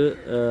നമുക്ക്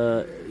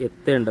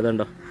എത്തേണ്ടത്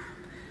കണ്ടോ.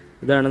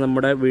 ഇതാണ്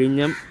നമ്മുടെ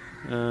വിഴിഞ്ഞം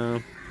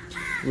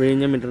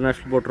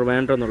ഇൻ്റർനാഷണൽ പോർട്ട്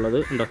ട്രിവാൻഡ്രം എന്നുള്ളത്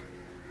ഉണ്ടോ.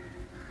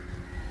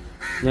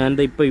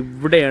 ഇപ്പോൾ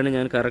ഇവിടെയാണ്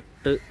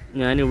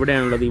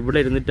ഞാനിവിടെയാണുള്ളത്. ഇവിടെ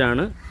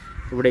ഇരുന്നിട്ടാണ്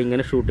ഇവിടെ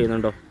ഇങ്ങനെ ഷൂട്ട്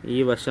ചെയ്യുന്നുണ്ടോ. ഈ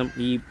വശം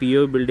ഈ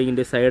PO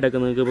ബിൽഡിങ്ങിൻ്റെ സൈഡൊക്കെ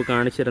നിങ്ങൾക്ക് ഇപ്പോൾ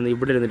കാണിച്ചു തരുന്നത്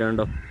ഇവിടെ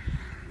ഇരുന്നിട്ടാണോ.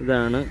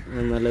 ഇതാണ്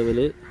നിലവിൽ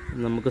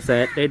നമുക്ക്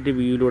സാറ്റലൈറ്റ്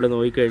വ്യൂയിലൂടെ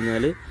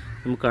നോക്കിക്കഴിഞ്ഞാൽ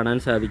നമുക്ക് കാണാൻ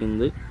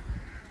സാധിക്കുന്നത്.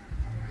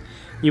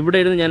 ഇവിടെ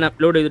ഇരുന്ന് ഞാൻ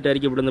അപ്ലോഡ്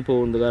ചെയ്തിട്ടായിരിക്കും ഇവിടെ നിന്ന്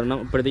പോകുന്നത്. കാരണം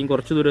അപ്പോഴത്തേക്കും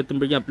കുറച്ച് ദൂരം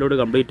എത്തുമ്പോഴേക്കും അപ്ലോഡ്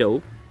കംപ്ലീറ്റ്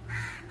ആവും.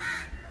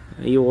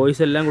 ഈ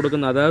വോയിസ് എല്ലാം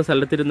കൊടുക്കുന്ന അതാത്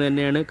സ്ഥലത്തിരുന്ന്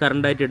തന്നെയാണ്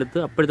കറണ്ടായിട്ട് എടുത്ത്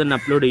അപ്പോൾ തന്നെ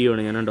അപ്ലോഡ്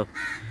ചെയ്യുകയാണ് ഞാൻ കേട്ടോ.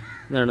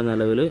 ഇതാണ്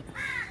നിലവിൽ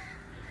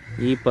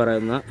ഈ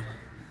പറയുന്ന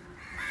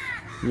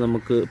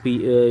നമുക്ക്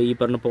ഈ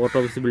പറഞ്ഞ പോർട്ട്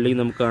ഓഫീസ് ബിൽഡിംഗ്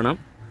നമുക്ക് കാണാം.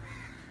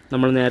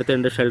 നമ്മൾ നേരത്തെ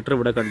എൻ്റെ ഷെൽട്ടർ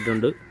ഇവിടെ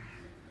കണ്ടിട്ടുണ്ട്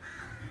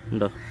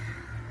ഉണ്ടോ.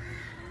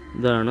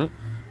 ഇതാണ്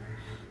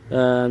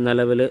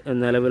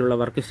നിലവിലുള്ള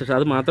വർക്ക് സ്റ്റേഷൻ.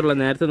 അത് മാത്രമല്ല,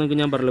 നേരത്തെ നിങ്ങൾക്ക്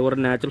ഞാൻ പറഞ്ഞില്ല കുറേ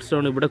നാച്ചുറൽ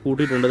സ്റ്റോൺ ഇവിടെ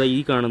കൂട്ടിയിട്ടുണ്ട്. ഈ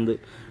കാണുന്നത്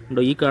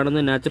ഉണ്ടോ, ഈ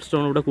കാണുന്ന നാച്ചുറൽ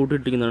സ്റ്റോൺ ഇവിടെ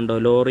കൂട്ടിയിട്ടിരിക്കുന്നുണ്ടോ.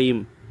 ലോറിയും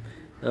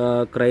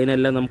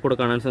ക്രെയിനെല്ലാം നമുക്കിവിടെ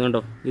കാണാൻ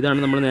സാധിക്കുന്നുണ്ടോ. ഇതാണ്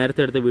നമ്മൾ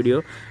നേരത്തെ എടുത്ത വീഡിയോ.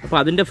 അപ്പോൾ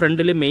അതിൻ്റെ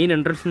ഫ്രണ്ടിൽ മെയിൻ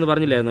എൻട്രൻസ് എന്ന്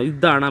പറഞ്ഞില്ലായിരുന്നോ,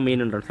 ഇതാണ് ആ മെയിൻ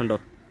എൻട്രൻസ് ഉണ്ടോ.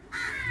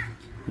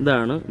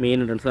 ഇതാണ് മെയിൻ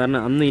എൻട്രൻസ്.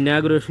 കാരണം അന്ന്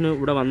ഇനാഗുറേഷന്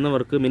ഇവിടെ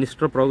വന്നവർക്ക്,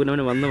 മിനിസ്റ്റർ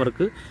പ്രോഗ്രാമിന്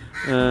വന്നവർക്ക്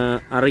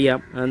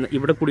അറിയാം,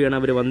 ഇവിടെ കൂടിയാണ്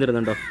അവർ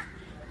വന്നിരുന്നുണ്ടോ.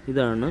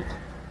 ഇതാണ്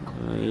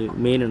ഈ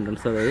മെയിൻ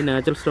എൻട്രൻസ്, അതായത്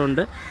നാച്ചുറൽ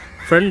സ്റ്റോണിൻ്റെ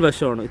ഫ്രണ്ട്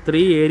വശമാണ്.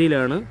 ഇത്രയും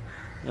ഏരിയയിലാണ്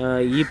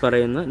ഈ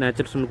പറയുന്ന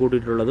നാച്ചുറൽ സ്റ്റോൺ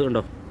കൂട്ടിയിട്ടുള്ളത്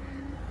ഉണ്ടോ.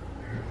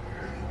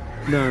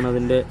 ഇതാണ്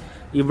അതിൻ്റെ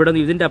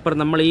ഇതിൻ്റെ അപ്പുറം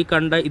നമ്മൾ ഈ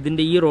കണ്ട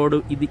ഇതിൻ്റെ ഈ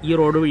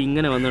റോഡ് വഴി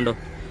ഇങ്ങനെ വന്നുണ്ടോ.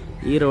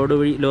 ഈ റോഡ്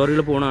വഴി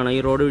ലോറികൾ പോകണതാണ്. ഈ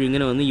റോഡ് വഴി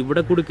ഇങ്ങനെ വന്ന്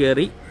ഇവിടെ കൂടി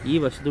കയറി ഈ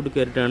വശത്തോട്ട്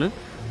കയറിയിട്ടാണ്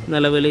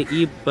നിലവിൽ ഈ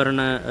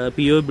പറഞ്ഞ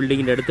PO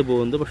ബിൽഡിങ്ങിൻ്റെ അടുത്ത്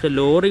പോകുന്നത്. പക്ഷേ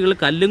ലോറികൾ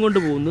കല്ലും കൊണ്ട്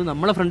പോകുന്നു.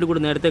 നമ്മളെ ഫ്രണ്ട്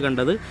കൂടെ നേരത്തെ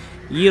കണ്ടത്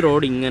ഈ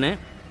റോഡ് ഇങ്ങനെ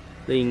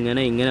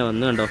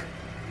വന്ന് കണ്ടോ,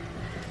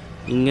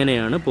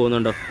 ഇങ്ങനെയാണ്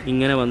പോകുന്നുണ്ടോ,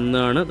 ഇങ്ങനെ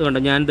വന്നാണ്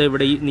കണ്ടോ. ഞാനിത്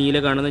ഇവിടെ ഈ നീല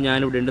കാണുന്നത്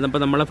ഞാനിവിടെ ഉണ്ട്.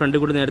 അപ്പോൾ നമ്മളെ ഫ്രണ്ട്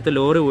കൂടി നേരത്തെ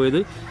ലോറി പോയത്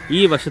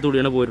ഈ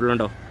വശത്തൂടെയാണ്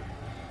പോയിട്ടുള്ളതുണ്ടോ.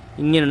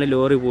 ഇങ്ങനെയാണ്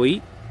ലോറി പോയി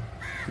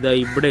ഇതാ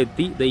ഇവിടെ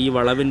എത്തി. ഇതാ ഈ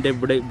വളവിൻ്റെ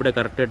ഇവിടെ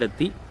കറക്റ്റായിട്ട്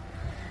എത്തി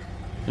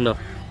ഉണ്ടോ.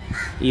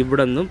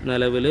 ഇവിടെ നിന്നും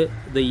നിലവിൽ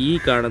ഇത് ഈ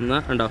കാണുന്ന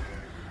ഉണ്ടോ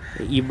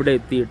ഇവിടെ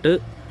എത്തിയിട്ട്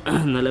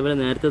നിലവിൽ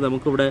നേരത്തെ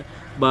നമുക്കിവിടെ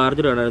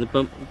ബാർജർ കാണാമായിരുന്നു.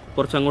 ഇപ്പം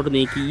കുറച്ച് അങ്ങോട്ട്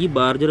നീക്കി ഈ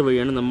ബാർജർ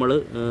വഴിയാണ് നമ്മൾ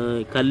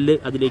കല്ല്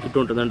അതിലേക്ക്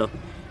ഇട്ടുകൊണ്ടിരുന്നുണ്ടോ.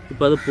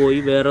 ഇപ്പോൾ അത് പോയി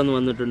വേറെ ഒന്ന്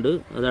വന്നിട്ടുണ്ട്,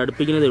 അത്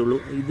അടുപ്പിക്കുന്നതേ ഉള്ളൂ.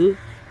 ഇത്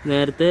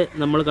നേരത്തെ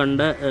നമ്മൾ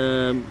കണ്ട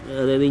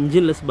അതായത്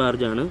ഇഞ്ചിൻലെസ്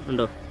ബാർജാണ്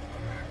ഉണ്ടോ.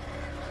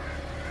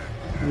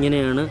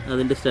 ഇങ്ങനെയാണ്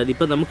അതിൻ്റെ സ്റ്റഡി.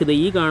 ഇപ്പം നമുക്കിത്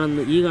ഈ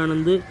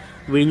കാണുന്നത്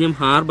വിഴിഞ്ഞം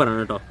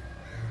ഹാർബറാണ് കേട്ടോ.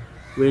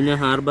 വിഴിഞ്ഞം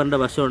ഹാർബറിൻ്റെ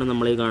വശമാണ്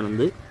നമ്മളീ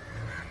കാണുന്നത്.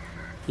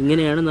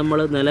 ഇങ്ങനെയാണ് നമ്മൾ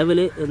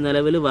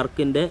നിലവിൽ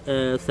വർക്കിൻ്റെ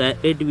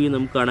സാറ്റലൈറ്റ് വ്യൂ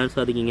നമുക്ക് കാണാൻ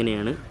സാധിക്കും.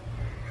 ഇങ്ങനെയാണ്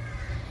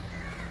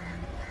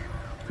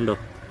ഉണ്ടോ.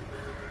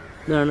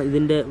 ഇതാണ്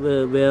ഇതിൻ്റെ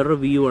വേറൊരു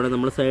വ്യൂ ആണ്.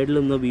 നമ്മൾ സൈഡിൽ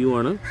നിന്ന വ്യൂ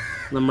ആണ്.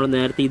 നമ്മൾ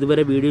നേരത്തെ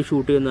ഇതുവരെ വീഡിയോ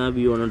ഷൂട്ട് ചെയ്യുന്ന ആ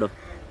വ്യൂ ആണ് കേട്ടോ.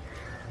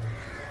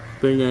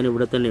 ഇപ്പോഴും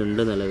ഞാനിവിടെ തന്നെ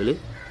ഉണ്ട് നിലവിൽ.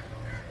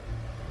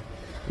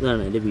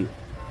 ഇതാണ് എൻ്റെ വ്യൂ.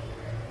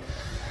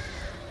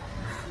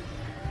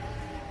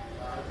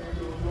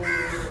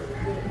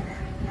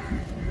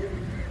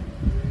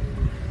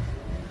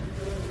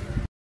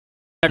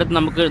 അടുത്ത്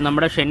നമുക്ക്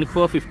നമ്മുടെ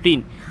ഷെൻഹോ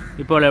 15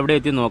 ഇപ്പോൾ എവിടെ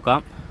എത്തി നോക്കാം.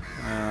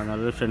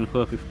 നല്ലൊരു ഷെൻഹോ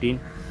 15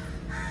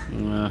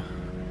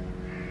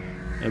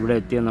 എവിടെ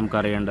എത്തിയെന്ന്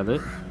നമുക്കറിയേണ്ടത്.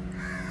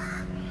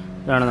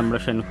 ഇതാണ് നമ്മുടെ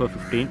ഷെൻഹോ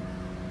 15.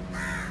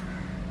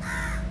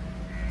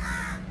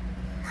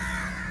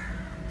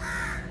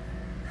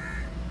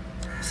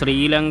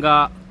 ശ്രീലങ്ക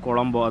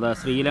കൊളംബോ, അതായത്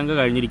ശ്രീലങ്ക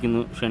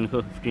കഴിഞ്ഞിരിക്കുന്നു ഷെൻഹോ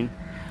 15.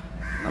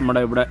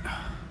 നമ്മുടെ ഇവിടെ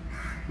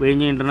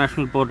വിഴിഞ്ഞം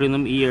ഇൻ്റർനാഷണൽ പോർട്ടിൽ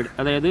നിന്നും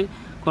അതായത്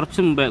കുറച്ച്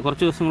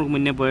ദിവസങ്ങൾക്ക്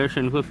മുന്നേ പോയ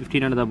ഷെൻഹോ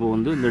 15 ആണ് ഇതാ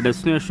പോകുന്നത്.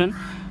 ഡെസ്റ്റിനേഷൻ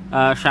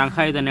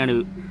ഷാങ്ഹായ്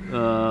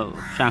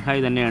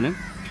തന്നെയാണ്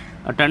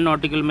 10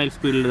 നോട്ടിക്കൽ മൈൽ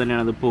സ്പീഡിൽ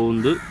തന്നെയാണ് അത്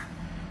പോകുന്നത്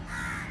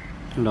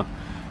ഉണ്ടോ.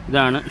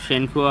 ഇതാണ്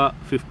ഷെൻഹോ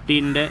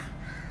 15ൻ്റെ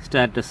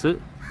സ്റ്റാറ്റസ്.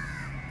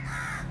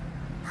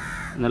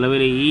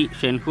 നിലവിൽ ഈ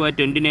ഷെൻഹോ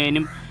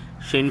 29ഉം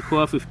ഷെൻഹോ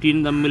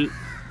 15 തമ്മിൽ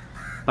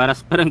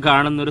പരസ്പരം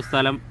കാണുന്നൊരു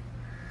സ്ഥലം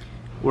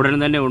ഉടൻ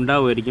തന്നെ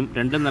ഉണ്ടാവുമായിരിക്കും.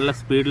 രണ്ടും നല്ല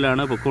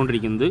സ്പീഡിലാണ്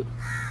പൊയ്ക്കൊണ്ടിരിക്കുന്നത്.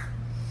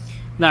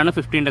 ഇതാണ്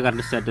 15ൻ്റെ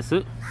കറണ്ട് സ്റ്റാറ്റസ്.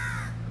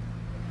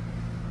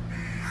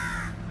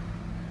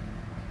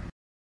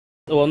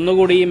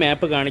 ഒന്നുകൂടി ഈ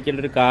മാപ്പ് കാണിക്കേണ്ട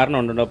ഒരു കാരണം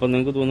ഉണ്ടോ. അപ്പോൾ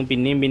നിങ്ങൾക്ക് തോന്നും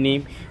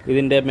പിന്നെയും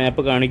ഇതിൻ്റെ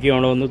മാപ്പ്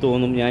കാണിക്കുകയാണോ എന്ന്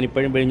തോന്നും.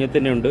 ഞാനിപ്പോഴും വിഴിഞ്ഞത്ത്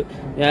തന്നെ ഉണ്ട്.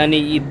 ഞാൻ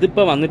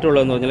ഇതിപ്പോൾ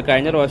വന്നിട്ടുള്ളതെന്ന് പറഞ്ഞാൽ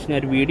കഴിഞ്ഞ പ്രാവശ്യം ഞാൻ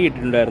ഒരു വീഡിയോ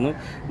ഇട്ടിട്ടുണ്ടായിരുന്നു.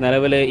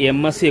 നിലവിൽ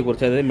MSCയെ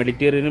കുറിച്ച്, അതായത്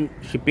മെഡിറ്ററേനിയൻ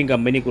ഷിപ്പിംഗ്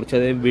കമ്പനിയെക്കുറിച്ച്.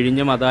 അതായത്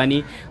വിഴിഞ്ഞം അദാനി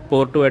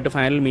പോർട്ടുമായിട്ട്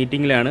ഫൈനൽ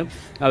മീറ്റിങ്ങിലാണ്.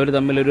 അവർ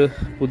തമ്മിലൊരു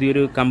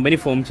പുതിയൊരു കമ്പനി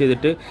ഫോം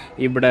ചെയ്തിട്ട്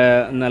ഇവിടെ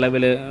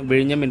നിലവിൽ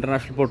വിഴിഞ്ഞം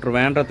ഇൻ്റർനാഷണൽ പോർട്ട്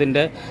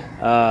ട്രിവാൻഡ്രത്തിൻ്റെ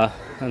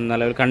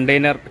നിലവിൽ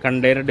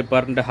കണ്ടെയ്നർ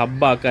ഡിപ്പാർട്ട്മെൻറ്റ്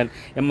ഹബ്ബാക്കാൻ,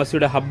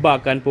 MSCയുടെ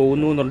ഹബ്ബാക്കാൻ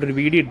പോകുന്നു എന്നുള്ളൊരു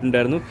വീഡിയോ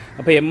ഇട്ടിട്ടുണ്ടായിരുന്നു.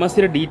 അപ്പോൾ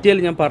MSCയുടെ ഡീറ്റെയിൽ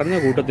ഞാൻ പറഞ്ഞ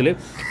കൂട്ടത്തിൽ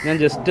ഞാൻ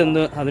ജസ്റ്റ്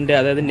ഒന്ന്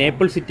അതായത്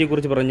നേപ്പിൾ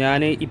സിറ്റിയെക്കുറിച്ച് പറഞ്ഞു.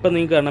 ഞാൻ ഇപ്പം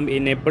നിങ്ങൾക്ക് കാണാം ഈ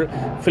നേപ്പിൾ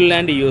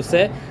ഫിൻലാൻഡ്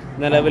USA,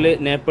 നിലവിൽ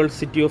നേപ്പിൾ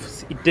സിറ്റി ഓഫ്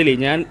ഇറ്റലി.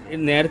 ഞാൻ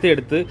നേരത്തെ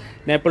എടുത്ത്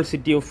നേപ്പിൾ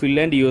സിറ്റി ഓഫ്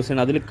ഫിൻലാൻഡ് USA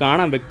ആണ്. അതിൽ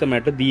കാണാൻ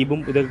വ്യക്തമായിട്ട്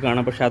ദ്വീപും ഇതൊക്കെ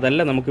കാണാം. പക്ഷേ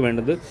അതല്ല നമുക്ക്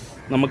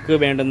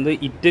വേണ്ടത്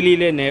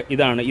ഇറ്റലിയിലെ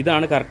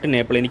ഇതാണ് കറക്റ്റ്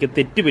നേപ്പിൾ. എനിക്ക്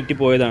തെറ്റ്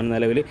പോയതാണ്.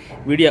 നിലവിൽ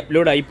വീഡിയോ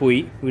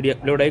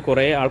അപ്ലോഡായി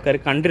കുറേ ആൾക്കാർ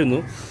കണ്ടിരുന്നു.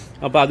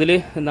 അപ്പോൾ അതിൽ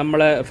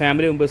നമ്മളെ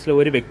ഫാമിലി മെമ്പേഴ്സിലെ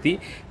ഒരു വ്യക്തി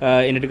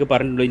എൻ്റെ അടുത്ത്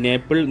പറഞ്ഞിട്ടുണ്ട്,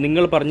 നേപ്പിൾ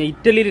നിങ്ങൾ പറഞ്ഞ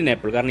ഇറ്റലിയിലെ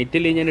നേപ്പിൾ, കാരണം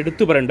ഇറ്റലി ഞാൻ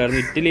എടുത്തു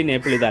പറയണ്ടായിരുന്നു, ഇറ്റലി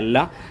നേപ്പിൾ ഇതല്ല.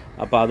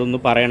 അപ്പോൾ അതൊന്ന്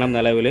പറയണം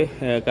നിലവിൽ,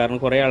 കാരണം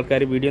കുറേ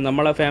ആൾക്കാർ വീഡിയോ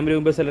നമ്മളെ ഫാമിലി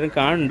മെമ്പേഴ്സ് എല്ലാവരും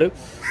കാണുന്നുണ്ട്.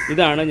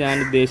 ഇതാണ് ഞാൻ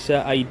ഉദ്ദേശിച്ച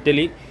ആ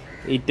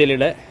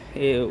ഇറ്റലിയുടെ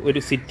ഒരു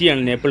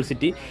സിറ്റിയാണ് നേപ്പിൾ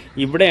സിറ്റി.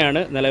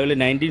 ഇവിടെയാണ് നിലവിൽ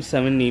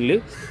 1970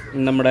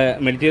 നമ്മുടെ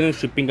മെഡിറ്ററേനിയൻ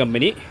ഷിപ്പിംഗ്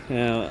കമ്പനി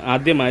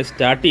ആദ്യമായി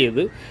സ്റ്റാർട്ട്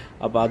ചെയ്തത്.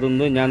 അപ്പോൾ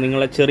അതൊന്ന് ഞാൻ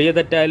നിങ്ങളെ ചെറിയ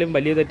തെറ്റായാലും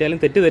വലിയ തെറ്റായാലും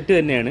തെറ്റ്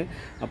തന്നെയാണ്.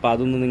 അപ്പോൾ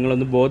അതൊന്ന്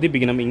നിങ്ങളൊന്ന്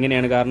ബോധിപ്പിക്കണം.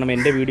 ഇങ്ങനെയാണ്, കാരണം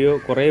എൻ്റെ വീഡിയോ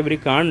കുറേ പേര്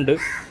കാണുന്നുണ്ട്.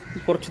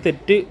 കുറച്ച്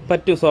തെറ്റ്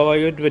പറ്റും,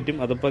 സ്വാഭാവികമായിട്ട് പറ്റും.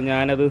 അതിപ്പോൾ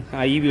ഞാനത്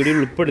ഈ വീഡിയോയിൽ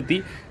ഉൾപ്പെടുത്തി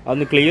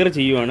അതൊന്ന് ക്ലിയർ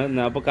ചെയ്യുവാണ്.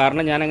 അപ്പോൾ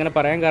കാരണം ഞാനങ്ങനെ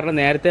പറയാൻ കാരണം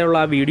നേരത്തെ ഉള്ള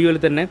ആ വീഡിയോയിൽ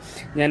തന്നെ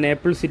ഞാൻ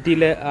നേപ്പിൾ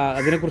സിറ്റിയിലെ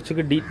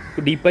അതിനെക്കുറിച്ചൊക്കെ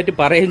ഡീപ്പായിട്ട്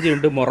പറയുകയും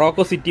ചെയ്യുന്നുണ്ട്.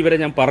 മൊറോക്കോ സിറ്റി വരെ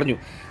ഞാൻ പറഞ്ഞു.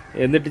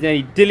 എന്നിട്ട് ഞാൻ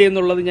ഇറ്റലി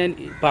എന്നുള്ളത് ഞാൻ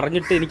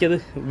പറഞ്ഞിട്ട് എനിക്കത്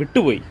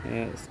വിട്ടുപോയി,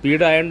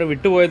 സ്പീഡ് ആയതുകൊണ്ട്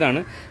വിട്ടുപോയതാണ്.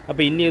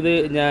 അപ്പോൾ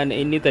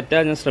ഇനി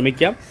തെറ്റാൻ ഞാൻ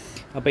ശ്രമിക്കാം.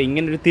 അപ്പോൾ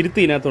ഇങ്ങനൊരു തിരുത്ത്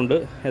ഇതിനകത്തുണ്ട്.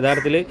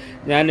 യഥാർത്ഥത്തിൽ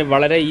ഞാൻ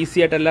വളരെ ഈസി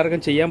ആയിട്ട്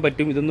എല്ലാവർക്കും ചെയ്യാൻ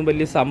പറ്റും, ഇതൊന്നും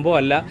വലിയ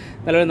സംഭവമല്ല.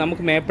 നല്ലപോലെ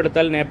നമുക്ക് മാപ്പ്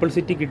എടുത്താൽ നേപ്പിൾ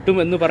സിറ്റി കിട്ടും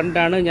എന്ന്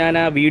പറഞ്ഞിട്ടാണ് ഞാൻ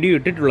ആ വീഡിയോ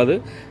ഇട്ടിട്ടുള്ളത്.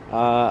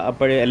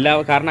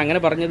 കാരണം അങ്ങനെ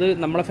പറഞ്ഞത്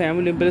നമ്മളെ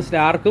ഫാമിലി മെമ്പേഴ്സിൽ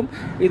ആർക്കും,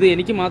 ഇത്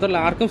എനിക്ക് മാത്രമല്ല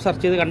ആർക്കും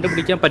സെർച്ച് ചെയ്ത്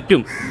കണ്ടുപിടിക്കാൻ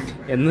പറ്റും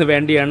എന്ന്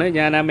വേണ്ടിയാണ്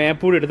ഞാൻ ആ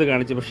മാപ്പ് കൂടി എടുത്ത്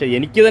കാണിച്ചത്. പക്ഷേ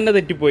എനിക്ക് തന്നെ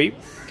തെറ്റിപ്പോയി.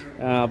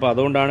 അപ്പോൾ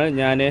അതുകൊണ്ടാണ്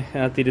ഞാൻ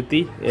തിരുത്തി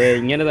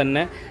ഇങ്ങനെ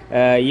തന്നെ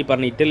ഈ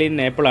പറഞ്ഞ ഇറ്റലിയൻ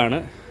നേപ്പിളാണ്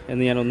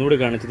എന്ന് ഞാൻ ഒന്നുകൂടി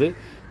കാണിച്ചത്.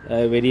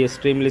 Very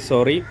extremely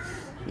sorry.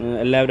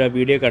 എല്ലാവരും ആ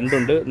വീഡിയോ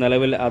കണ്ടുണ്ട്.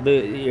 നിലവിൽ അത്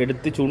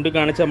എടുത്ത്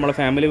ചൂണ്ടിക്കാണിച്ച നമ്മളെ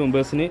ഫാമിലി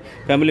മെമ്പേഴ്സിന്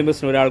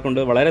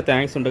ഒരാൾക്കുണ്ട്. വളരെ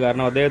താങ്ക്സ് ഉണ്ട്.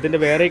 കാരണം അദ്ദേഹത്തിൻ്റെ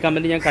വേറെ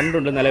കമൻറ്റ് ഞാൻ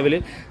കണ്ടുണ്ട്. നിലവിൽ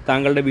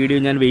താങ്കളുടെ വീഡിയോ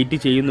ഞാൻ വെയിറ്റ്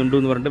ചെയ്യുന്നുണ്ട്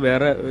എന്ന് പറഞ്ഞിട്ട്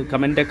വേറെ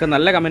കമൻറ്റൊക്കെ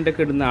നല്ല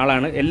കമൻറ്റൊക്കെ ഇടുന്ന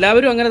ആളാണ്.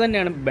 എല്ലാവരും അങ്ങനെ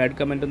തന്നെയാണ്. ബാഡ്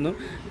കമൻറ്റൊന്നും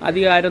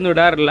അധികം ആരൊന്നും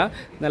ഇടാറില്ല.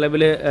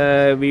 നിലവിൽ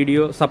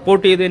വീഡിയോ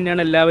സപ്പോർട്ട് ചെയ്ത്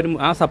തന്നെയാണ് എല്ലാവരും.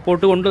 ആ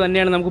സപ്പോർട്ട് കൊണ്ട്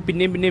തന്നെയാണ് നമുക്ക്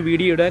പിന്നെയും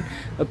വീഡിയോ ഇടാൻ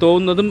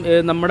തോന്നുന്നതും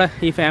നമ്മുടെ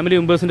ഈ ഫാമിലി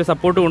മെമ്പേഴ്സിൻ്റെ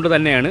സപ്പോർട്ട് കൊണ്ട്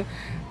തന്നെയാണ്.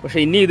 പക്ഷേ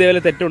ഇനി ഇതേപോലെ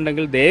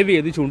തെറ്റുണ്ടെങ്കിൽ ദയവ്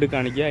ചെയ്ത്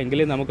ചൂണ്ടിക്കാണിക്കുക.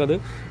 എങ്കിലേ നമുക്കത്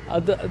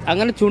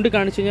അങ്ങനെ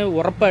ചൂണ്ടിക്കാണിച്ച് കഴിഞ്ഞാൽ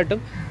ഉറപ്പായിട്ടും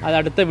അത്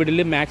അടുത്ത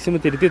വീഡിയോയിൽ മാക്സിമം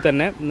തിരുത്തി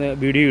തന്നെ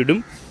വീഡിയോ ഇടും.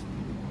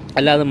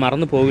 അല്ലാതെ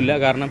മറന്നു പോകില്ല.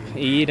 കാരണം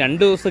ഈ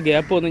 2 ദിവസം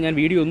ഗ്യാപ്പ് വന്ന് ഞാൻ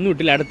വീഡിയോ ഒന്നും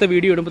ഇട്ടില്ല. അടുത്ത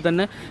വീഡിയോ ഇടുമ്പോൾ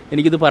തന്നെ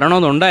എനിക്കിത്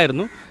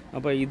പറയണമെന്നുണ്ടായിരുന്നു.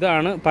 അപ്പോൾ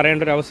ഇതാണ്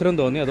പറയേണ്ട ഒരു അവസരം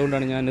തോന്നി.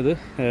 അതുകൊണ്ടാണ് ഞാനിത്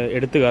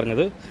എടുത്തു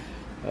പറഞ്ഞത്.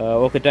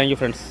 Okay, thank you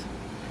friends.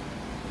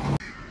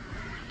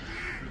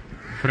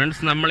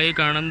 നമ്മളീ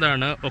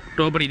കാണുന്നതാണ്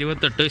ഒക്ടോബർ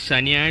 28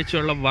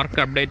 ശനിയാഴ്ചയുള്ള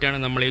വർക്ക് അപ്ഡേറ്റാണ്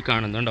നമ്മളീ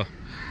കാണുന്നത്. കണ്ടോ,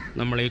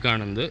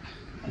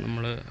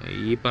 നമ്മൾ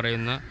ഈ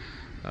പറയുന്ന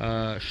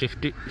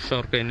shift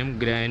shore ക്രെയിനും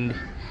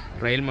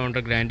rail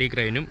mounted grantee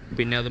ക്രെയിനും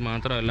പിന്നെ അത്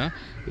മാത്രമല്ല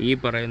ഈ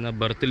പറയുന്ന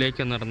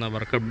ബർത്തിലേക്ക് നടന്ന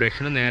വർക്ക്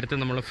അപ്ഡേഷന് നേരത്തെ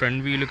നമ്മൾ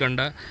ഫ്രണ്ട് വ്യൂവിൽ കണ്ട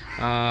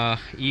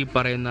ഈ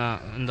പറയുന്ന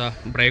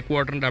ബ്രേക്ക്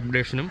വാട്ടറിൻ്റെ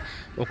അപ്ഡേഷനും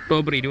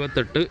ഒക്ടോബർ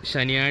 28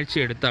 ശനിയാഴ്ച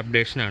എടുത്ത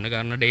അപ്ഡേഷനാണ്.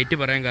 കാരണം ഡേറ്റ്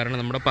പറയാൻ കാരണം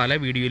നമ്മുടെ പല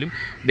വീഡിയോയിലും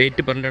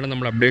ഡേറ്റ് പറഞ്ഞിട്ടാണ്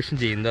നമ്മൾ അപ്ഡേഷൻ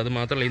ചെയ്യുന്നത്. അത്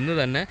മാത്രമല്ല ഇന്ന്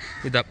തന്നെ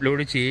ഇത്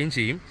അപ്ലോഡ് ചെയ്യുകയും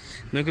ചെയ്യും.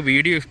 നിങ്ങൾക്ക്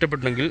വീഡിയോ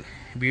ഇഷ്ടപ്പെട്ടെങ്കിൽ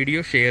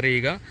വീഡിയോ ഷെയർ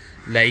ചെയ്യുക,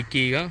 ലൈക്ക്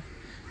ചെയ്യുക,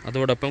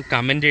 അതോടൊപ്പം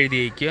കമൻറ്റ് എഴുതി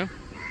അയയ്ക്കുക.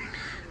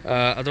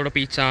 അതോടൊപ്പം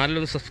ഈ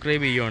ചാനലൊന്ന്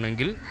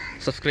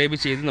സബ്സ്ക്രൈബ്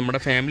ചെയ്ത് നമ്മുടെ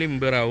ഫാമിലി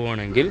മെമ്പർ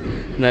ആവുകയാണെങ്കിൽ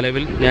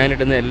നിലവിൽ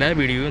ഞാനിടുന്ന എല്ലാ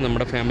വീഡിയോയും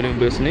നമ്മുടെ ഫാമിലി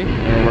മെമ്പേഴ്സിന്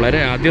വളരെ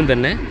ആദ്യം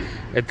തന്നെ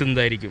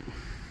എത്തുന്നതായിരിക്കും.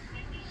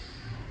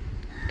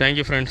 Thank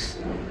you friends.